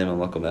hamayim al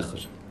makom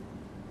echad.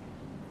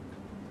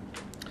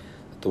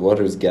 the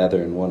waters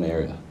gather in one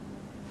area.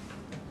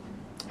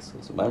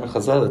 So Ma'amar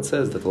Chazal, it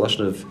says that the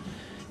lashon of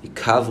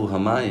ikavu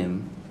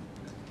hamayim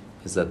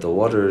is that the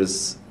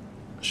waters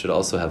should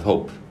also have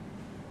hope.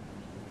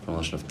 From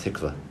the lashon of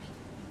tikva,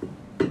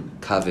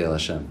 kaveh el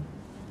Hashem.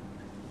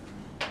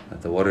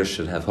 That the waters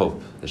should have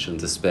hope. They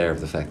shouldn't despair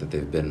of the fact that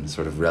they've been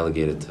sort of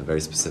relegated to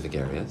very specific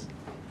areas.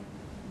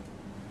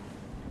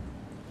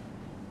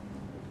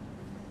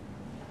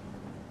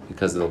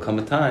 Because there will come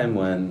a time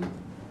when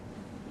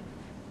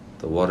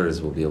the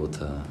waters will be able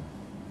to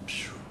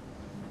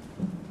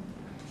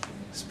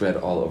spread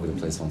all over the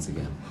place once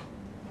again.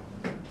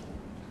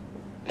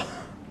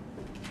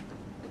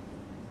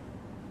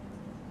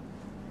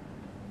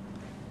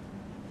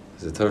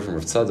 There's a Torah from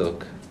Rav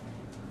Tzadok,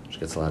 which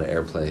gets a lot of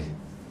airplay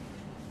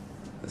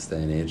this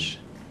day and age.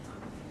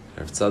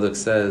 Rav Tzadok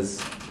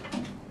says,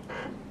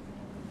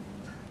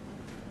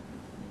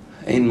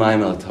 Ein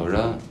Mayim el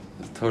Torah.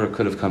 The Torah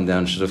could have come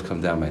down, should have come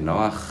down by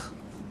Noach,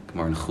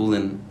 Gemara in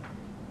Chulin.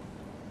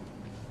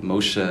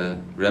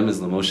 Moshe, Remez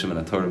LaMoshe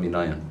min Torah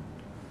minayin.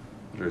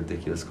 What a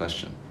ridiculous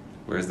question.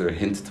 Where is there a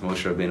hint to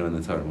Moshe Rabbeinu in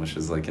the Torah? Moshe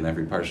is like in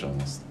every parsha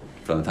almost.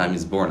 From the time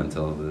he's born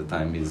until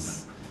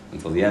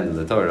the end of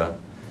the Torah,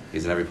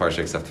 he's in every parsha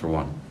except for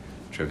one.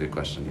 Trivia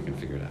question, you can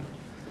figure it out.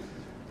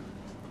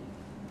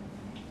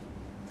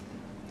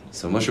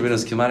 So Moshe Rabbeinu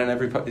is Kiman in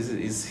every part.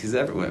 He's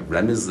everywhere.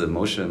 Remez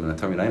LaMoshe min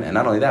Torah minayin, and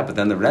not only that, but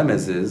then the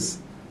Remez is,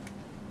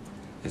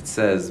 it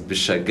says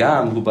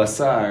B'shagam hu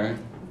basar.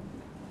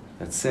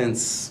 That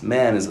since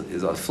man is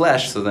a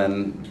flesh, so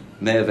then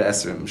Me'ah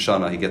ve'esrim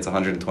shana, he gets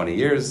 120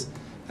 years,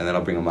 and then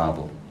I'll bring a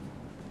mabul.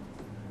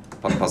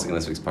 Pasuk in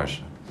this week's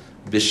parsha.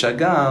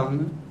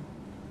 B'shagam,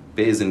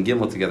 Beis and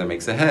Gimel together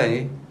makes a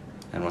hey,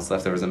 and what's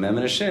left over is a mem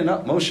and a shin.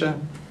 No, Moshe.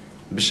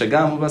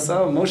 B'shagam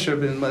u'basar,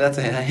 Moshe, that's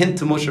a hint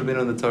to Moshe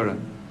Rabbeinu in the Torah.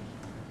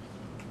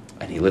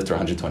 And he lived for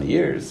 120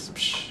 years.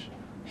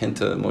 Hint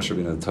to Moshe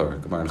Rabbeinu in the Torah.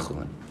 Gemara in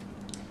Chulin.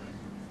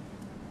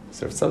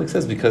 So Rav Tzadok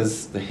says,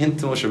 because the hint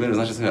to Moshe Rabbeinu is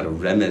not just about a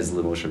remez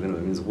le Moshe Rabbeinu.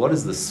 It means, what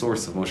is the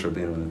source of Moshe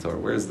Rabbeinu in the Torah?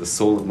 Where is the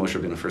soul of Moshe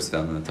Rabbeinu first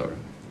found in the Torah?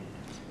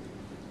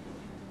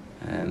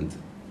 And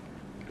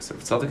so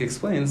Rav Tzadok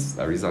explains,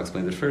 Arizal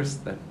explained it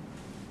first, that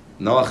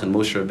Noach and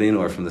Moshe Rabbeinu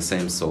are from the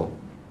same soul.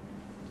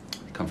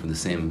 They come from the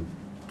same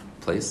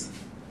place.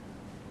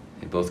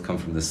 They both come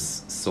from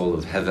this soul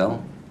of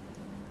Hevel,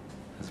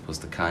 as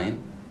opposed to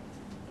Cain.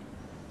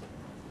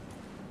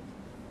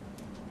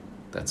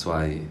 That's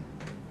why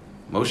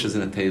Moshe's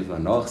in a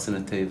teva, Noach's in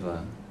a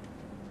teva.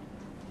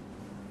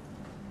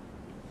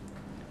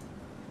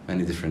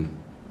 Many different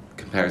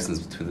comparisons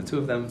between the two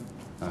of them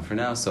for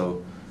now.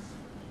 So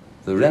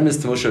the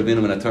remez to Moshe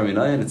Rabbeinu min Torah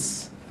minayin,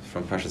 it's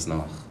from Parshas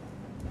Noach.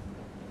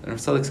 And Rav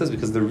Tzadok says,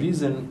 because the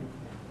reason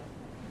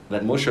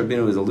that Moshe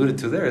Rabbeinu is alluded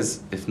to there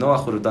is, if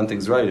Noach would have done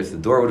things right, if the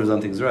door would have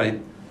done things right,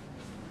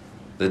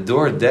 the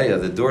door Deya,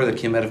 the door that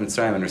came out of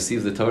Mitzrayim and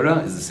received the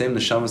Torah, is the same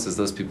neshamas as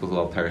those people who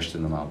all perished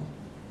in the Mabul.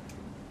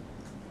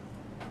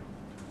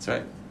 That's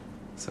right.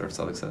 That's what Rav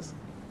Tzadok says.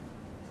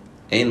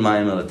 Ein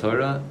mayim el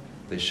Torah.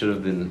 They should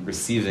have been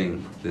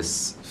receiving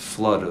this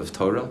flood of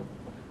Torah,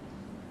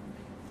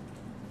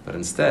 but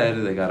instead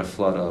they got a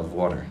flood of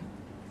water.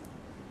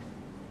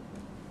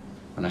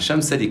 When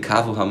Hashem said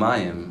Yikavu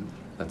hamayim,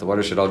 that the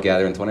water should all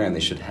gather into one area and they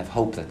should have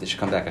hope that they should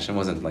come back, Hashem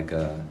wasn't like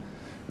a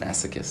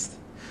masochist,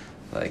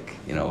 like,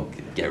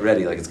 get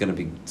ready, like it's gonna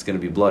be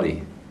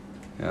bloody.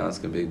 It's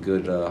gonna be a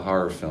good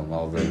horror film.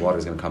 All the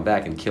water's gonna come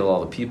back and kill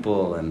all the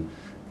people, and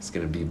it's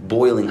going to be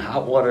boiling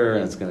hot water,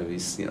 and it's going to be,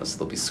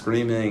 they'll be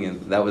screaming, and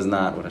that was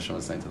not what Hashem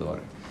was saying to the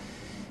water.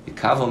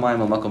 Yikavu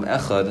mayim al makom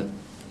echad,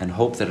 and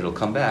hope that it'll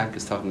come back,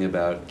 is talking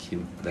about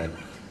that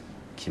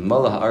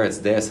Kimala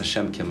haaretz deis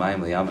Hashem kimayim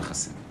liyam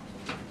echasim.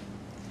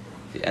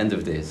 The end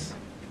of days.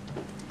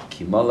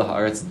 Kimala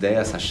haaretz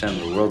deis Hashem,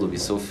 the world will be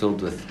so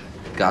filled with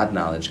God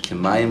knowledge,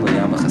 kimayim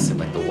liyam echasim,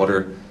 like the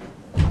water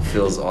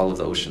fills all of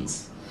the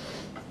oceans.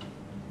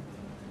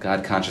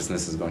 God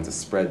consciousness is going to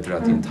spread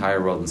throughout the entire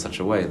world in such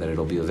a way that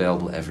it'll be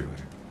available everywhere.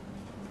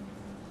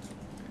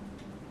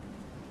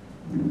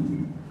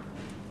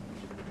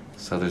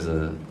 So there's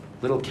a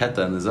little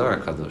keta in the Zohar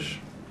Kadosh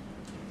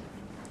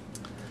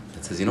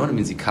that says, you know what it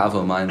means?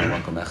 Yikavu mayim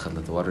al makom echad,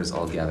 that the waters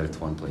all gather to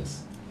one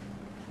place.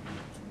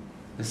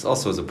 This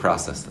also is a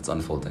process that's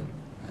unfolding,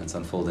 and it's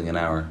unfolding in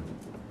our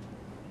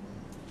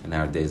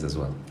days as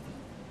well,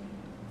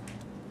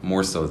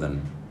 more so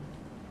than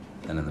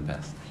in the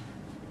past.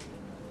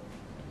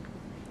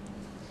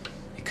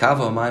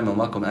 Yikavu mayim al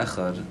makom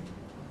echad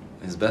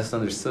is best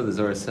understood, the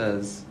Zohar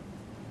says,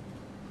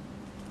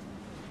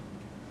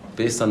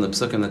 based on the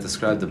psukim that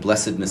describe the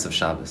blessedness of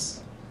Shabbos.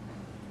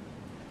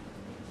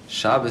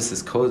 Shabbos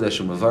is kodesh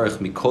u'mavarich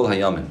mikol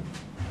hayamim.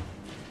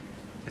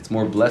 It's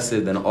more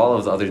blessed than all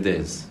of the other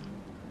days.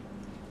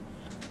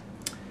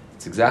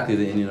 It's exactly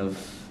the inyan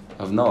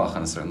of Noach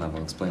on a certain level.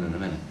 I'll explain in a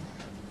minute.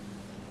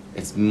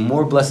 It's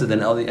more blessed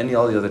than all the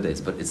other days,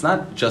 but it's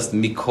not just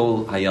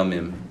mikol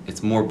hayamim.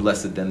 It's more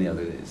blessed than the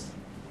other days.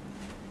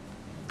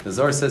 The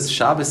Zohar says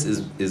Shabbos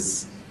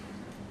is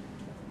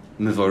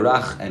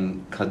Mivorach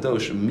and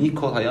Kadosh,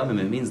 Mikol Hayamim,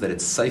 it means that it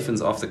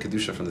siphons off the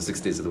Kedusha from the 6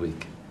 days of the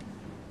week.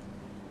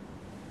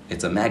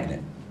 It's a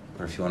magnet,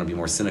 or if you want to be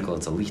more cynical,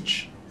 it's a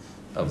leech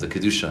of the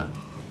Kedusha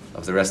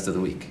of the rest of the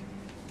week.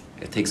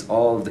 It takes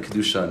all of the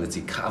Kedusha and it's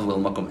Ikav el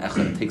Makom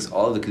Echad. It takes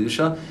all of the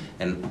Kedusha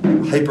and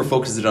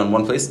hyper-focuses it on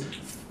one place.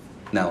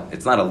 Now,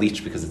 it's not a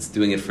leech because it's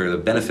doing it for the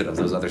benefit of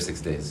those other 6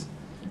 days.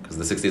 Because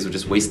the 6 days would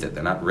just waste it.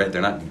 They're not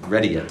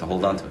ready yet to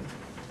hold on to it.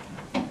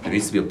 There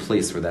needs to be a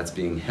place where that's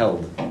being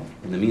held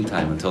in the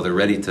meantime until they're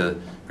ready to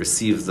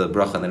receive the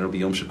bracha, and then it'll be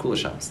Yom Shekula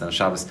Shabbos. Then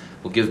Shabbos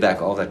will give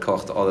back all that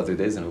koch to all other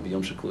days, and it'll be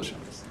Yom Shekula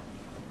Shabbos.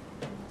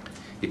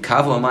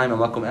 Yikavu hamayim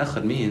makom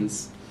echad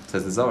means,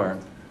 says the Zohar,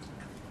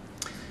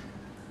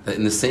 that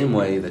in the same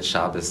way that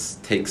Shabbos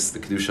takes the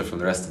Kedusha from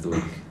the rest of the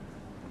week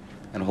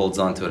and holds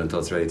on to it until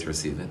it's ready to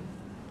receive it,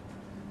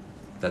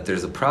 that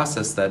there's a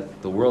process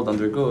that the world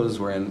undergoes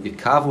wherein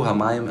Yikavu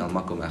hamayim el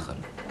makom echad.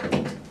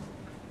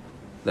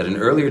 That in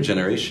earlier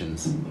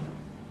generations,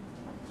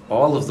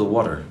 all of the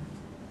water,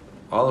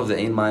 all of the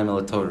Ein Mayim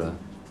El Torah,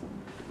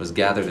 was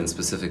gathered in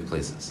specific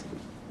places.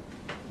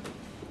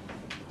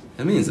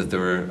 It means that there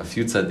were a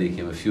few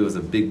tzaddikim, a few of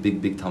the big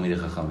Talmidei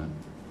Chachamim,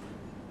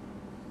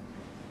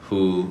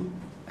 who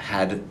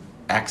had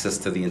access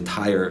to the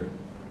entire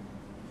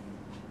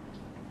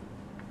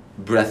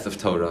breadth of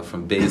Torah,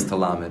 from Beis to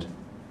Lamed,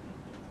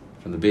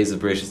 from the Beis of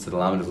Bereshit to the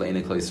Lamed of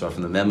Le'enei Klal Yisrael,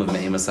 from the Mem of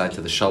Me'emasai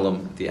to the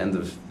Shalom at the end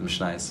of the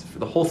Mishnayos, for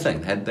the whole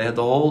thing. They had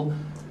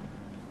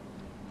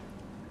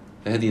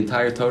the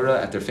entire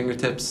Torah at their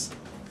fingertips,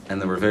 and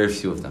there were very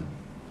few of them.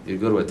 You'd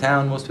go to a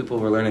town, most people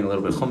were learning a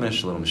little bit of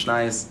Chumash, a little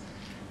Mishnayos,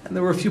 and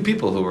there were a few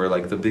people who were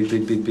like the big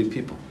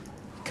people.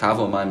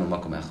 Kavo Mayim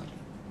Makom Echad.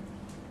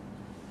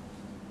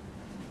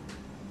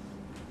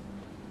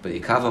 But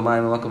Yikavo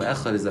Mayim Makom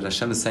Echad is that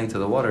Hashem is saying to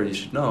the water, you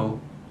should know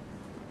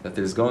that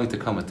there's going to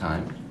come a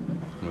time,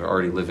 and we're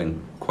already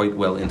living quite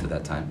well into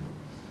that time,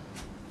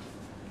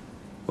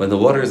 when the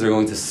waters are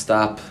going to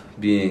stop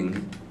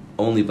being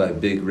only by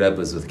big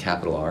rebbes with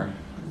capital R,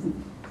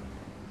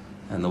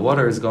 and the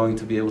water is going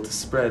to be able to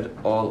spread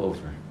all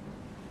over.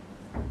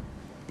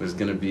 There's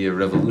going to be a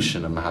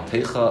revolution, a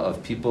mahapecha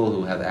of people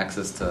who have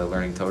access to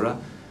learning Torah,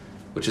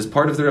 which is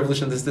part of the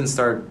revolution. This didn't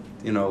start,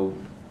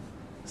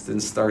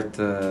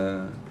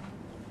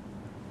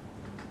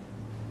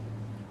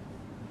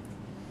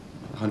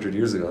 100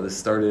 years ago.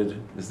 This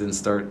didn't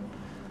start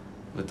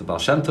with the Baal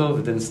Shem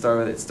Tov.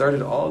 It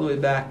started all the way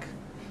back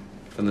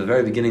from the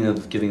very beginning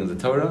of giving of the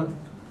Torah.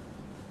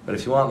 But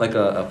if you want like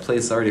a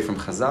place already from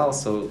Chazal,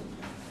 so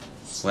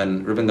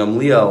when Rabbi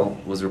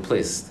Gamliel was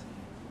replaced,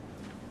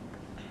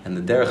 and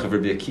the derech of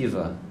Rabbi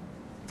Akiva,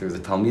 there was a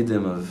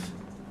Talmidim of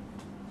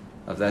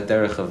that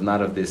derech of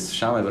not of Beis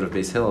Shammai but of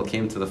Beis Hillel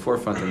came to the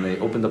forefront, and they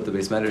opened up the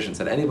Beis Medrash and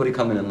said, anybody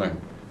come in and learn.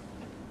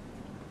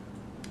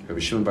 Rabbi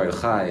Shimon Bar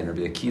Yochai and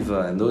Rabbi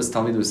Akiva and those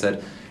Talmidim who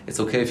said, it's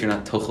okay if you're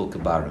not tochel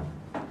kabara.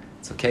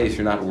 It's okay if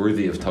you're not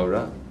worthy of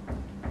Torah,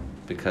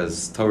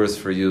 because Torah is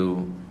for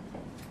you.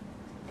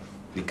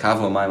 The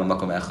Kavo Mayim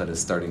Makom Echad is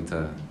starting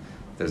to,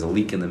 there's a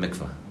leak in the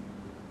mikveh.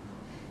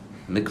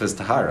 Mikveh is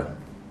tahara.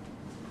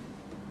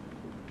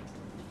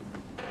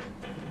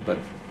 But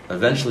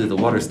eventually the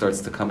water starts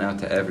to come out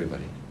to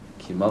everybody.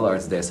 Ki mala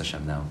artz deis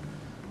Hashem now.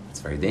 It's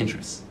very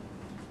dangerous.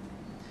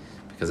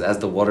 Because as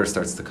the water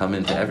starts to come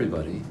into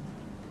everybody,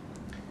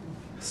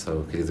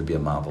 so it could either be a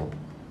mabul,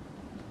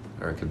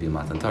 or it could be a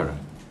matan Torah.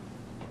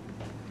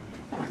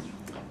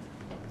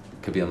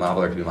 It could be a mabul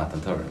or it could be a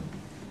matan Torah.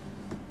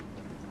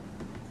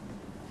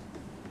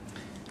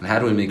 And how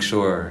do we make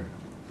sure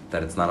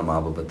that it's not a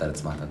mabul but that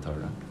it's matan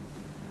Torah?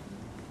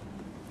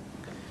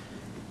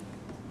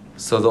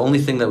 So the only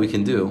thing that we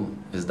can do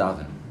is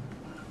daven.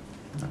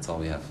 That's all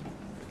we have.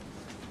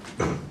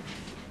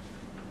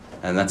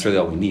 And that's really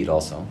all we need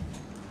also.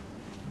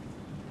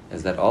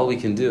 Is that all we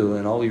can do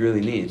and all we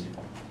really need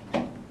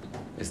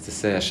is to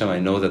say, Hashem, I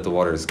know that the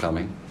water is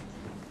coming.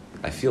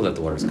 I feel that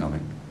the water is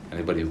coming.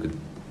 Anybody who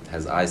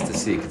has eyes to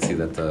see could see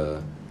that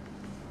the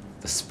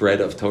spread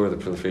of Torah, the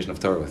proliferation of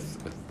Torah with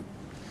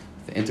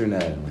the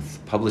internet and with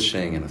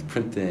publishing and with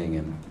printing,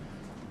 and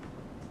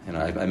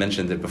I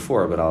mentioned it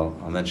before, but I'll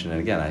mention it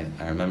again.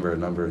 I remember a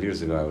number of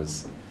years ago I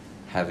was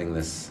having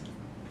this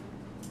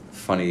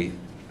funny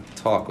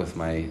talk with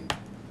my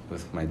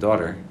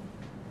daughter,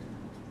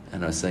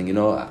 and I was saying,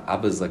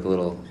 Abba's like a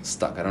little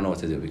stuck. I don't know what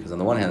to do, because on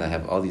the one hand I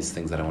have all these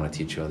things that I want to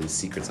teach you, all these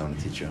secrets I want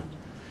to teach you.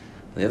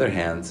 On the other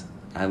hand,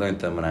 I learned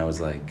them when I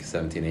was like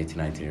 17, 18,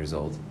 19 years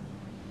old,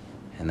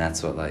 and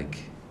that's what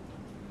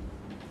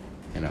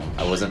if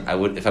I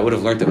would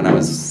have learned it when I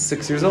was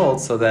 6 years old,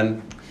 so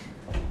then,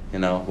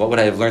 what would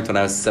I have learned when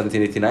I was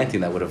 17, 18,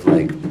 19 that would have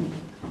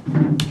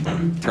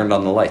turned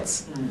on the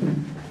lights?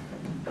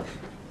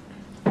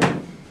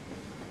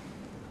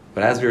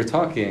 But as we were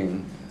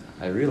talking,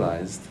 I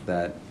realized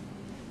that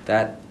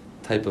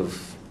type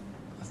of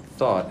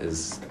thought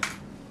is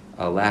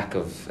a lack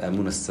of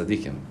emunas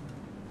tzaddikim.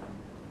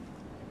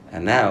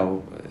 And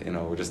now,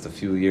 we're just a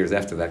few years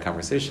after that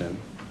conversation,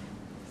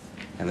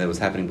 and that was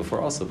happening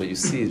before also, but you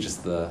see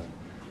just the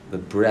the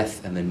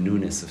breath and the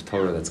newness of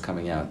Torah that's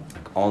coming out,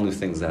 like all new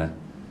things that,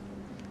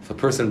 if a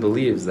person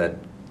believes that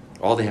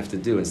all they have to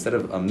do, instead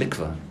of a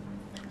mikvah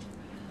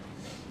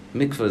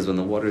is when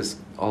the water is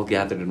all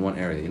gathered in one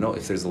area. You know,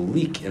 if there's a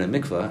leak in a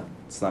mikvah,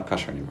 it's not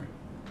kosher anymore.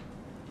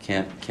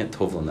 Can't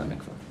tovel in that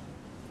mikvah.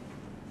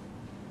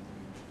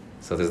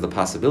 So there's the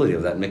possibility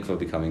of that mikvah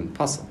becoming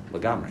pasul,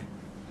 lagamri.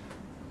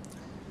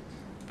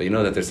 But you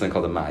know that there's something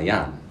called a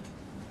ma'ayan.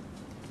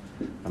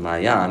 A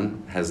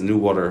ma'ayan has new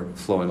water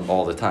flowing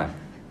all the time.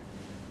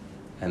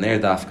 And there,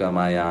 dafka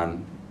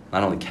ma'ayan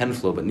not only can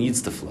flow, but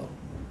needs to flow.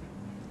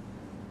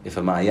 If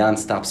a ma'ayan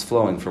stops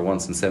flowing for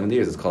once in 70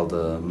 years, it's called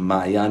a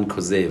ma'ayan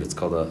kozev. It's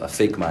called a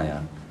fake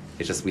ma'ayan.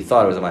 It's just, we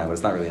thought it was a ma'ayan, but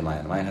it's not really a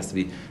ma'ayan. A ma'ayan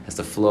has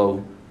to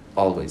flow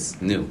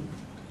always, new.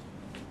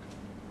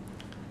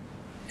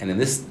 And in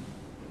this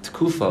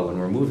tekufa, when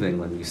we're moving,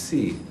 when you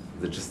see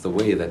just the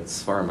way that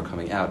Sfarim are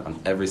coming out on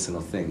every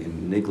single thing,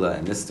 in Nigla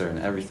and Nister and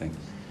everything,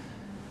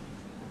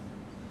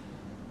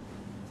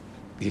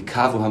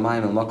 Yikavu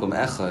Hamayim El Makom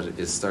Echad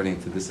is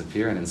starting to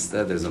disappear, and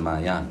instead there's a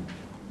Ma'ayan.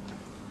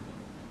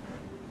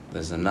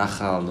 There's a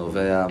Nachal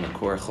Novea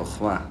Makor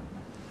Chochma.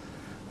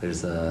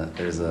 There's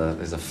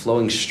a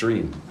flowing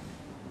stream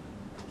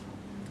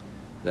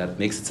that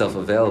makes itself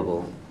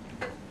available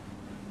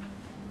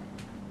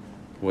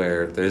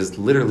where there's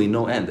literally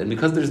no end. And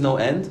because there's no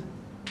end,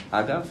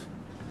 Agav,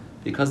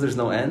 because there's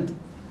no end,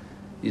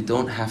 you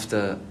don't have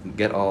to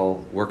get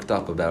all worked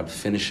up about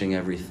finishing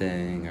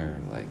everything or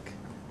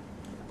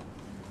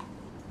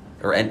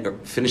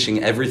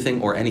finishing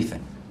everything or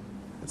anything.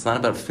 It's not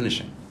about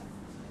finishing,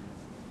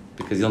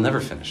 because you'll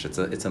never finish. It's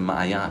a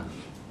ma'ayan.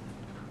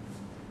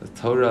 The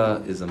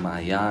Torah is a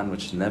ma'ayan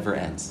which never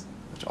ends,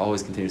 which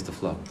always continues to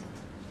flow.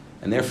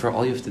 And therefore,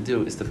 all you have to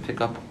do is to pick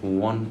up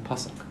one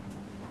pasuk,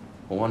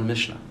 or one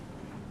mishnah,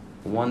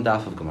 one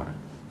daf of Gemara.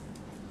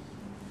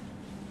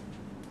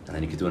 And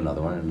then you could do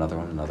another one, another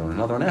one, another one,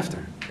 another one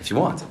after, if you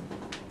want.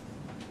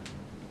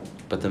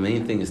 But the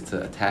main thing is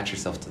to attach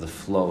yourself to the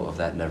flow of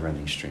that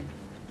never-ending stream.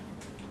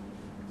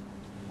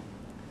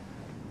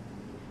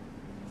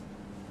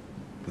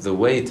 The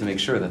way to make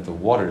sure that the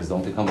waters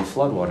don't become a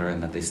flood water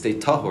and that they stay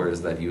tahor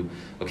is that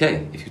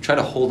if you try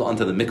to hold on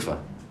to the mikvah,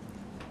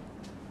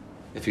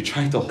 if you're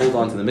trying to hold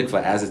on to the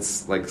mikvah as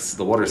it's like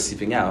the water is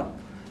seeping out,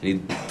 and you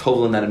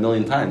tovel in that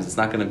 1,000,000 times, it's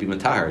not going to be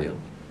matahar you.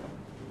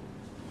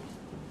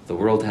 The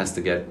world has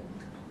to get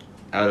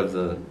out of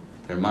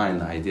their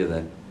mind the idea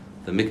that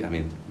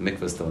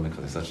mikvah is still a mikvah.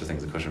 There's such a thing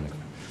as a kosher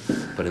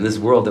mikvah. But in this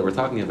world that we're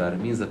talking about, it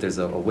means that there's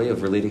a way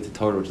of relating to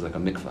Torah which is like a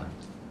mikvah.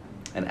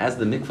 And as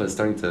the mikvah is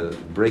starting to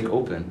break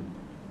open,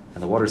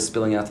 and the water is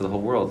spilling out to the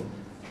whole world,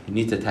 you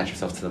need to attach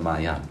yourself to the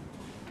ma'ayan.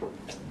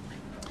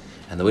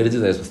 And the way to do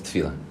that is with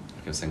tefillah.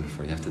 Like I was saying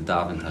before, you have to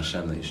daven to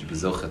Hashem that you should be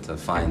zocheh to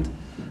find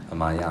a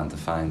ma'ayan, to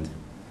find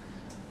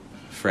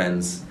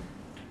friends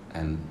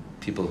and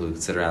people who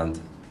sit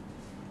around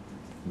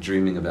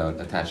dreaming about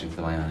attaching to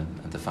the ma'ayan,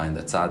 and to find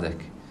a tzaddik,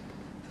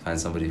 to find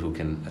somebody who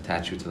can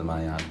attach you to the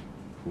ma'ayan,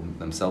 who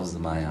themselves is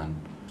the ma'ayan,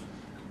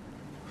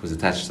 who's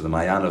attached to the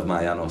ma'ayan of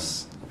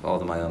ma'ayanos, of all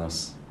the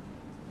ma'ayanos.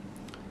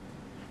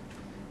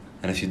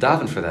 And if you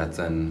daven for that,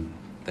 then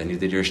you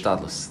did your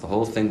ishtadlus. The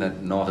whole thing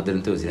that Noach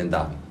didn't do is he didn't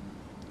daven.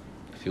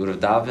 If he would have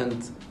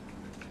davened,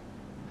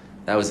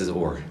 that was his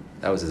oar,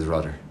 that was his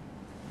rudder.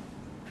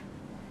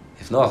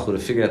 If Noach would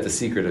have figured out the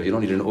secret of you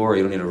don't need an oar,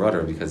 you don't need a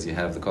rudder because you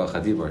have the koach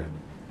hadibur.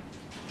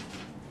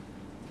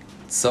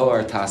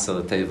 Tzoar tasa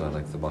l'teva,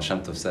 like the Baal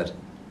Shem Tov said.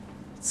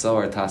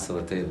 Tzoar tasa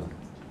l'teva.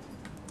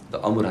 The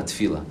Amud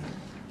HaTfilah.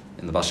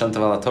 In the Baal Shem Tov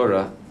ala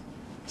Torah,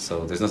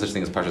 so there's no such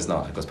thing as Parshas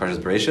Noach. It goes Parshas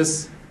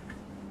Bereshis,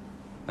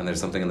 and there's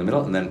something in the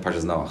middle, and then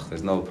Parshas Noach.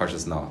 There's no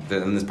Parshas Noach.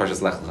 Then there's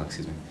Parshas Lech Lecha,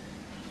 excuse me.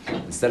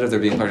 Instead of there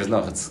being Parshas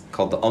Noach, it's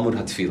called the Amud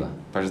HaTfilah.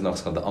 Parshas Noach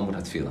is called the Amud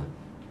HaTfilah.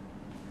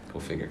 Go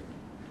figure.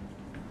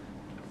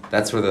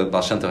 That's where the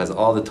Baal Shem Tov has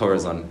all the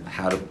Torahs on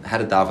how to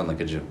daven like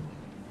a Jew.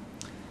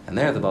 And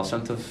there the Baal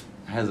Shem Tov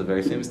has a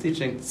very famous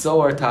teaching,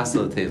 Tzoar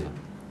Tasa L'Teva.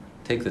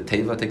 Take the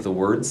Teva, take the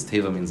words.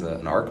 Teva means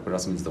an arc, but it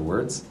also means the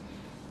words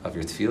of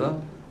your tefillah,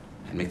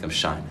 and make them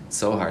shine.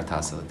 Tzoar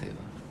Tasa L'Teva.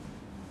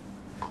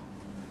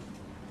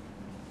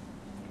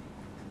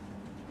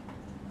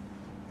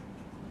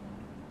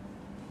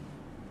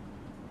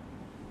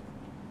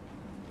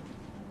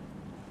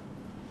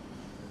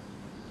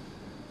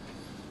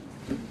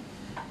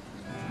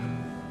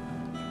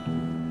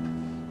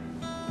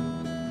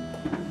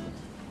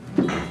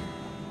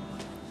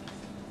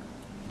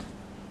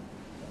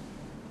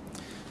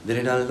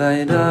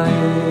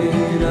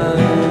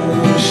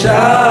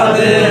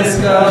 Shabbos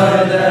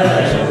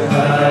Kodesh,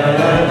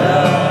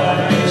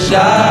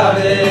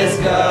 Shabbos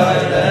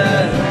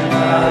Kodesh,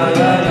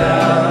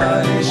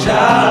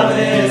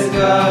 Shabbos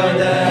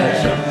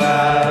Kodesh,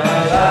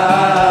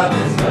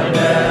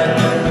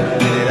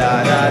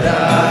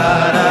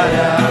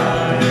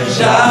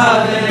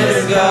 Shabbos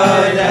Kodesh, Shabbos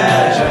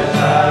Kodesh,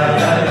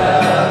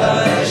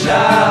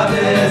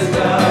 Shabbos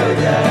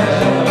Kodesh.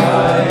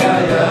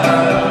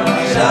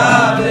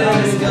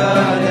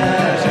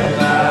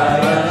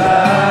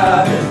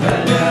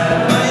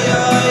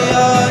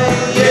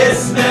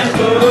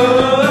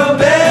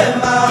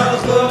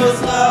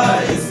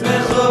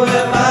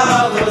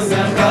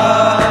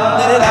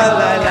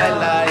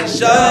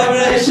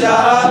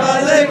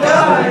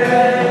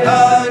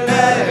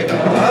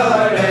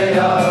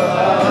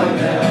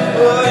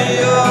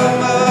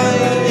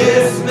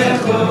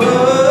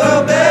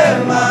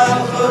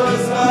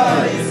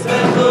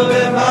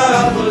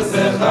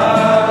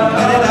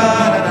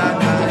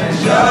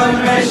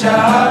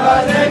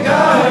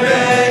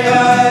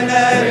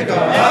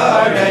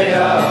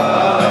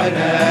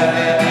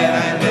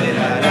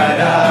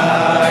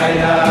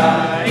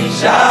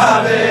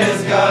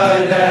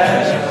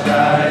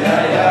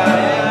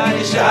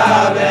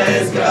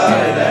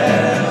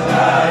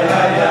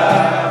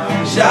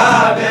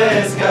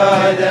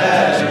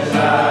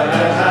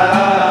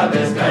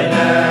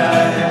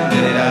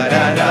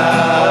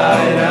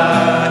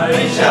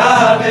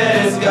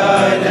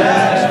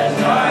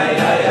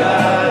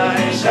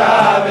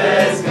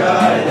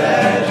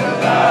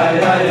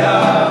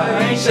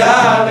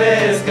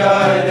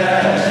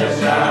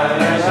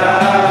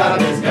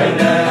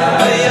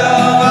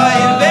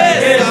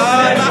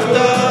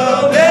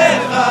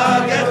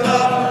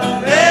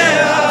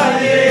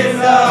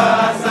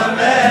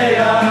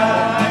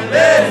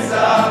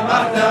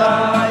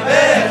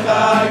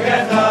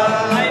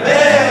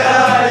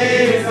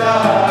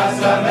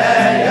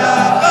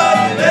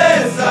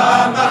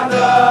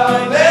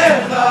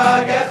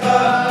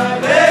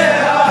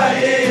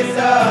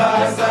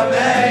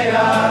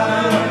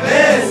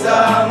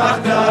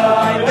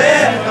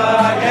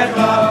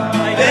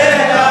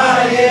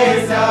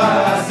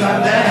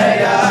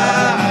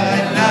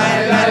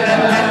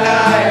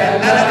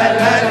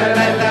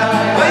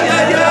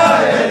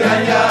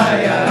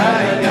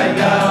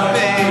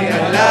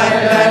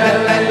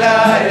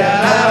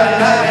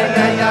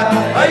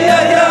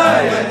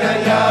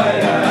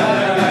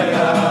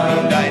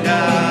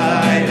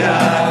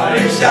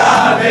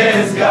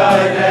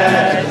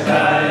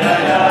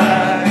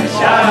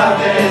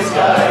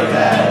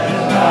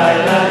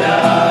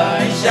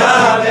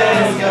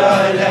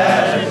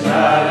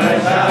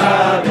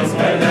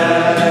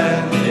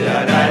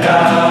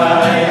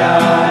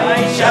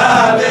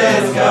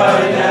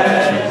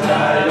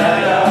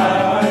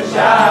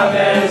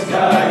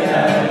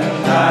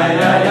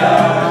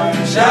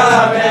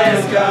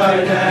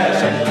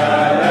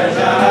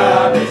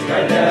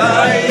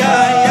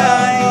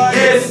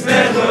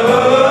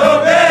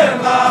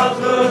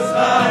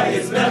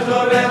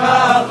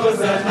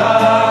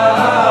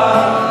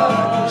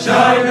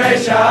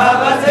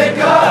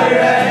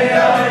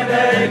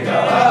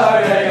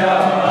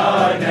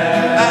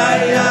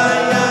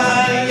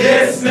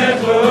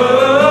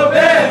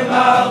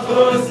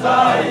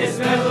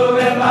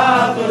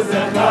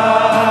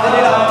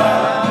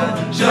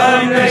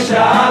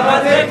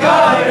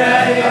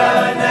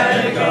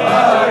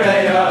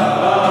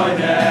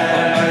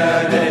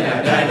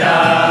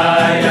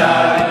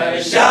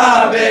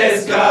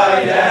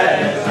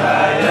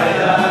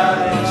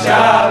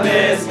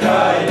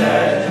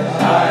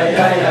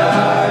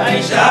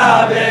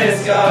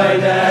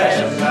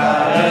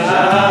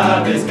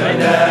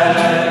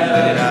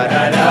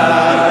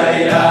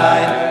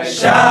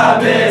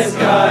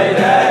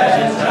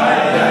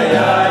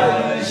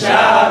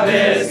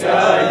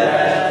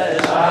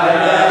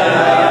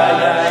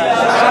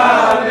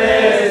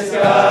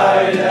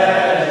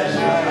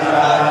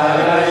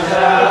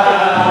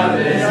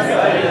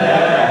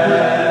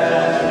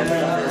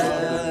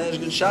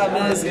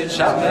 Shabbos, good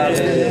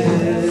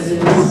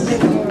Shabbos.